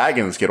 Even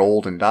dragons get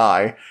old and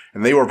die.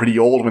 And they were pretty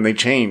old when they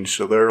changed,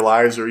 so their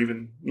lives are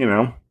even,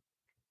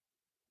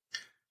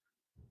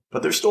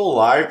 But they're still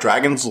alive.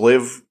 Dragons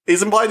live...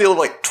 It's implied they live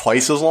like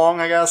twice as long,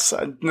 I guess.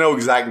 No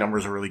exact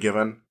numbers are really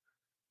given.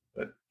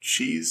 But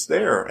she's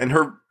there. And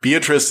her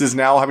Beatrice is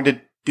now having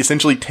to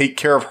essentially take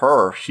care of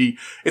her.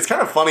 It's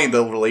kind of funny,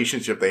 the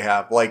relationship they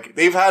have. Like,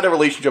 they've had a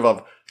relationship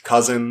of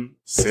cousin,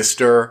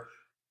 sister...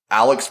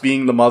 Alex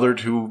being the mother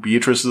to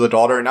Beatrice as a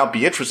daughter, and now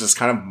Beatrice is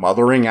kind of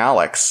mothering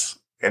Alex.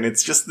 And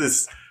it's just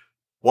this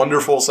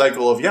wonderful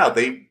cycle of,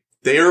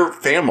 they're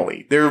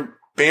family. They're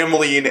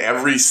family in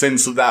every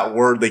sense of that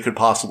word they could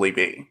possibly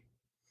be.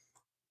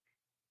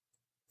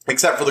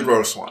 Except for the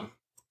gross one.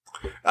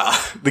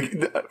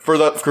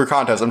 For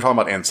context, I'm talking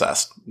about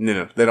incest.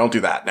 No, they don't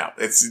do that. No,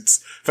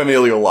 it's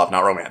familial love,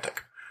 not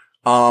romantic.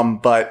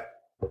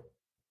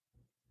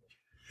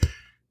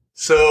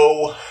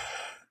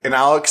 And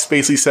Alex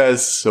basically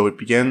says, so it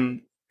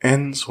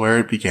ends where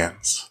it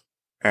begins.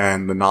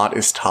 And the knot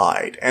is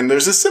tied. And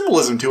there's a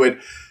symbolism to it.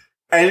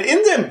 And it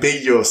ends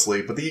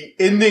ambiguously, but the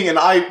ending,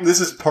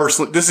 this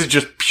is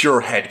just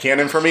pure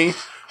headcanon for me.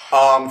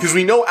 Because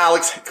we know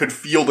Alex could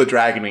feel the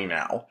dragoning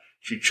now.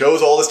 She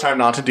chose all this time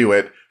not to do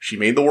it. She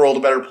made the world a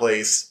better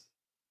place.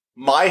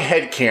 My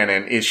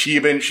headcanon is she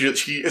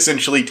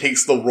essentially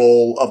takes the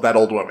role of that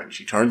old woman.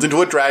 She turns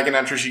into a dragon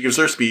after she gives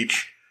her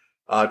speech,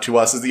 to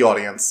us as the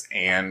audience,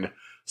 and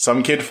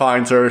some kid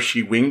finds her,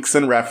 she winks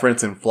in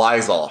reference and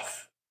flies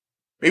off.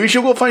 Maybe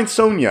she'll go find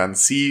Sonia and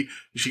see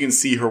if she can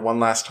see her one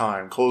last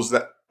time.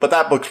 But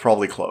that book's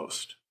probably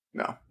closed.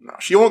 No,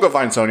 she won't go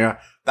find Sonia.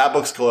 That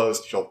book's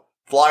closed. She'll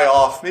fly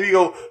off, maybe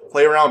go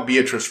play around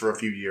Beatrice for a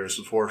few years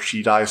before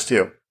she dies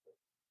too.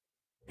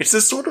 It's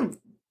this sort of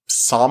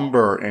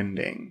somber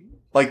ending.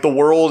 Like the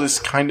world is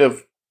kind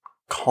of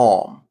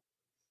calm.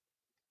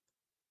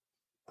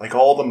 Like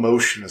all the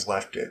motion is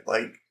left it.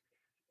 Like,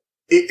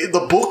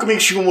 the book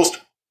makes you almost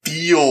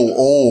feel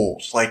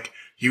old. Like,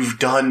 you've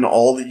done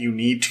all that you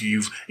need to.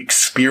 You've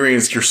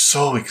experienced. You're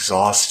so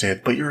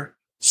exhausted, but you're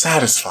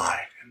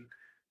satisfied. And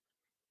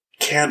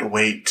can't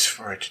wait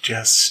for it to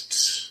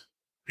just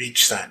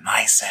reach that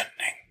nice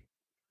ending.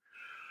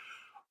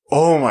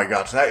 Oh my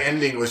god, that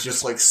ending was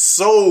just like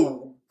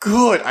so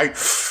good. I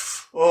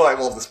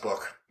love this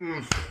book.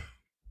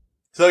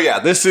 So yeah,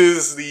 this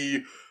is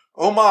the,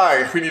 oh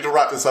my, we need to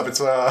wrap this up. It's,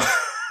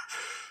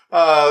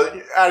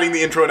 adding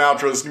the intro and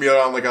outro is going to be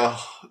around like a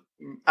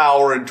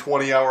hour and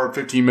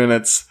 15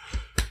 minutes.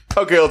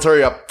 Okay, let's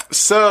hurry up.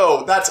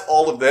 So that's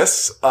all of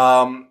this.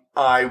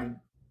 I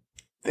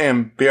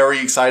am very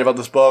excited about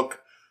this book.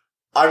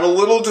 I'm a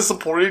little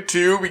disappointed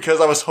too,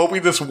 because I was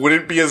hoping this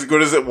wouldn't be as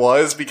good as it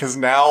was, because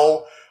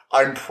now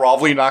I'm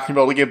probably not going to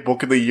be able to get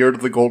Book of the Year to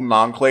the Golden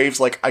Enclaves.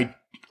 Like,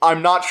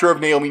 I'm not sure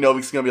if Naomi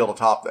Novik's going to be able to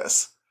top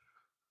this.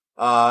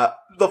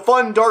 The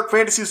fun, dark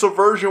fantasy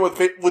subversion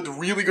with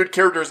really good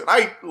characters, and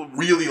I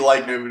really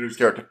like Naomi Novik's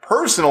character.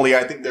 Personally,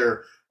 I think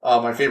they're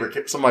some of my favorite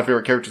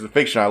characters in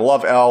fiction. I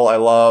love Elle. I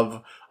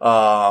love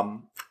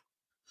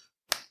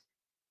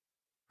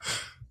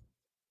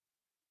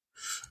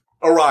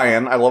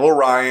Orion. I love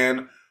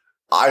Orion.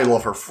 I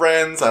love her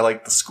friends. I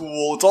like the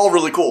school. It's all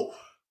really cool.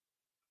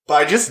 But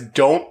I just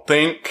don't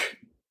think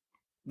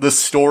the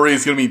story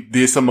is going to be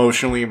this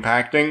emotionally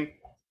impacting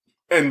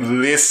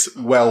and this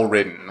well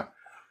written.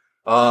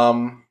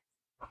 I'm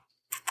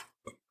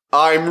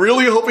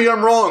really hoping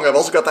I'm wrong. I've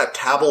also got that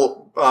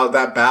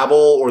that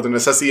Babel, or The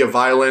Necessity of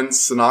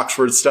Violence, an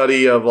Oxford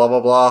study of blah,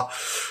 blah, blah.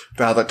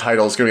 Wow, that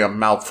title is going to be a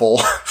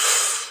mouthful.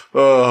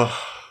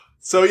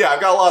 So yeah,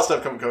 I've got a lot of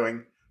stuff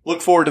coming.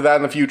 Look forward to that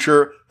in the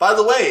future. By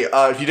the way,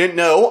 if you didn't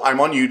know, I'm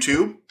on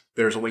YouTube.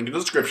 There's a link in the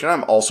description.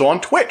 I'm also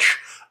on Twitch.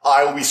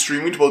 I will be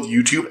streaming to both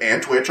YouTube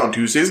and Twitch on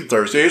Tuesdays and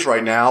Thursdays.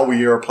 Right now,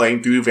 we are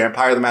playing through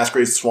Vampire the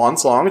Masquerade's Swan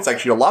Song. It's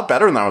actually a lot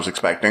better than I was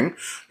expecting.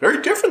 Very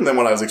different than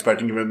what I was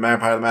expecting given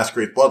Vampire the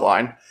Masquerade's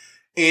Bloodline.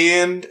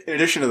 And in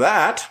addition to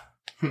that,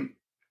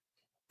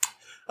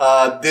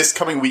 this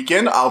coming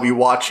weekend, I'll be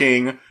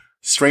watching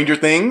Stranger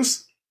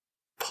Things,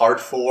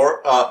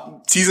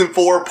 Season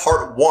 4,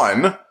 Part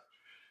 1.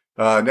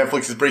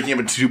 Netflix is breaking up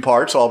into 2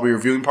 parts, so I'll be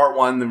reviewing Part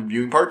 1 and then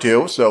reviewing Part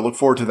 2, so look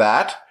forward to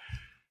that.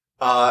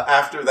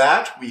 After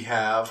that, we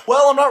have,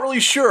 well, I'm not really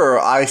sure.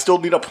 I still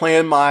need to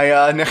plan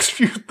my next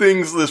few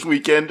things this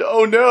weekend.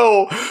 Oh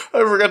no,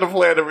 I forgot to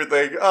plan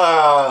everything.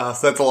 So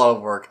that's a lot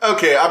of work.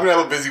 Okay, I'm gonna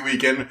have a busy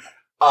weekend.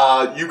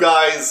 You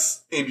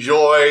guys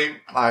enjoy.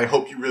 I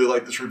hope you really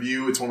like this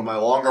review. It's one of my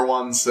longer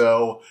ones,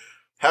 so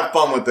have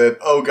fun with it.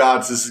 Oh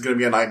god, this is gonna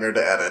be a nightmare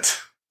to edit.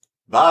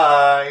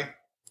 Bye!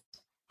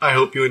 I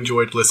hope you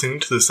enjoyed listening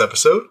to this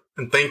episode,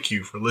 and thank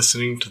you for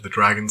listening to The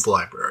Dragon's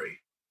Library.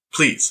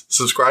 Please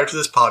subscribe to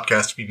this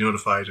podcast to be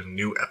notified of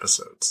new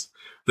episodes.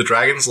 The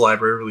Dragon's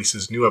Library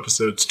releases new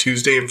episodes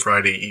Tuesday and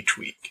Friday each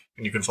week,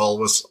 and you can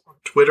follow us on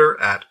Twitter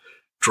at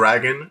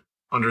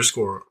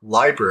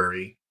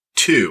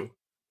dragon_library2.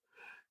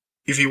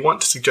 If you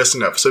want to suggest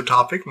an episode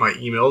topic, my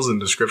email is in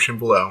the description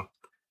below.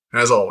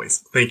 And as always,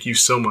 thank you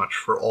so much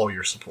for all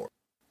your support.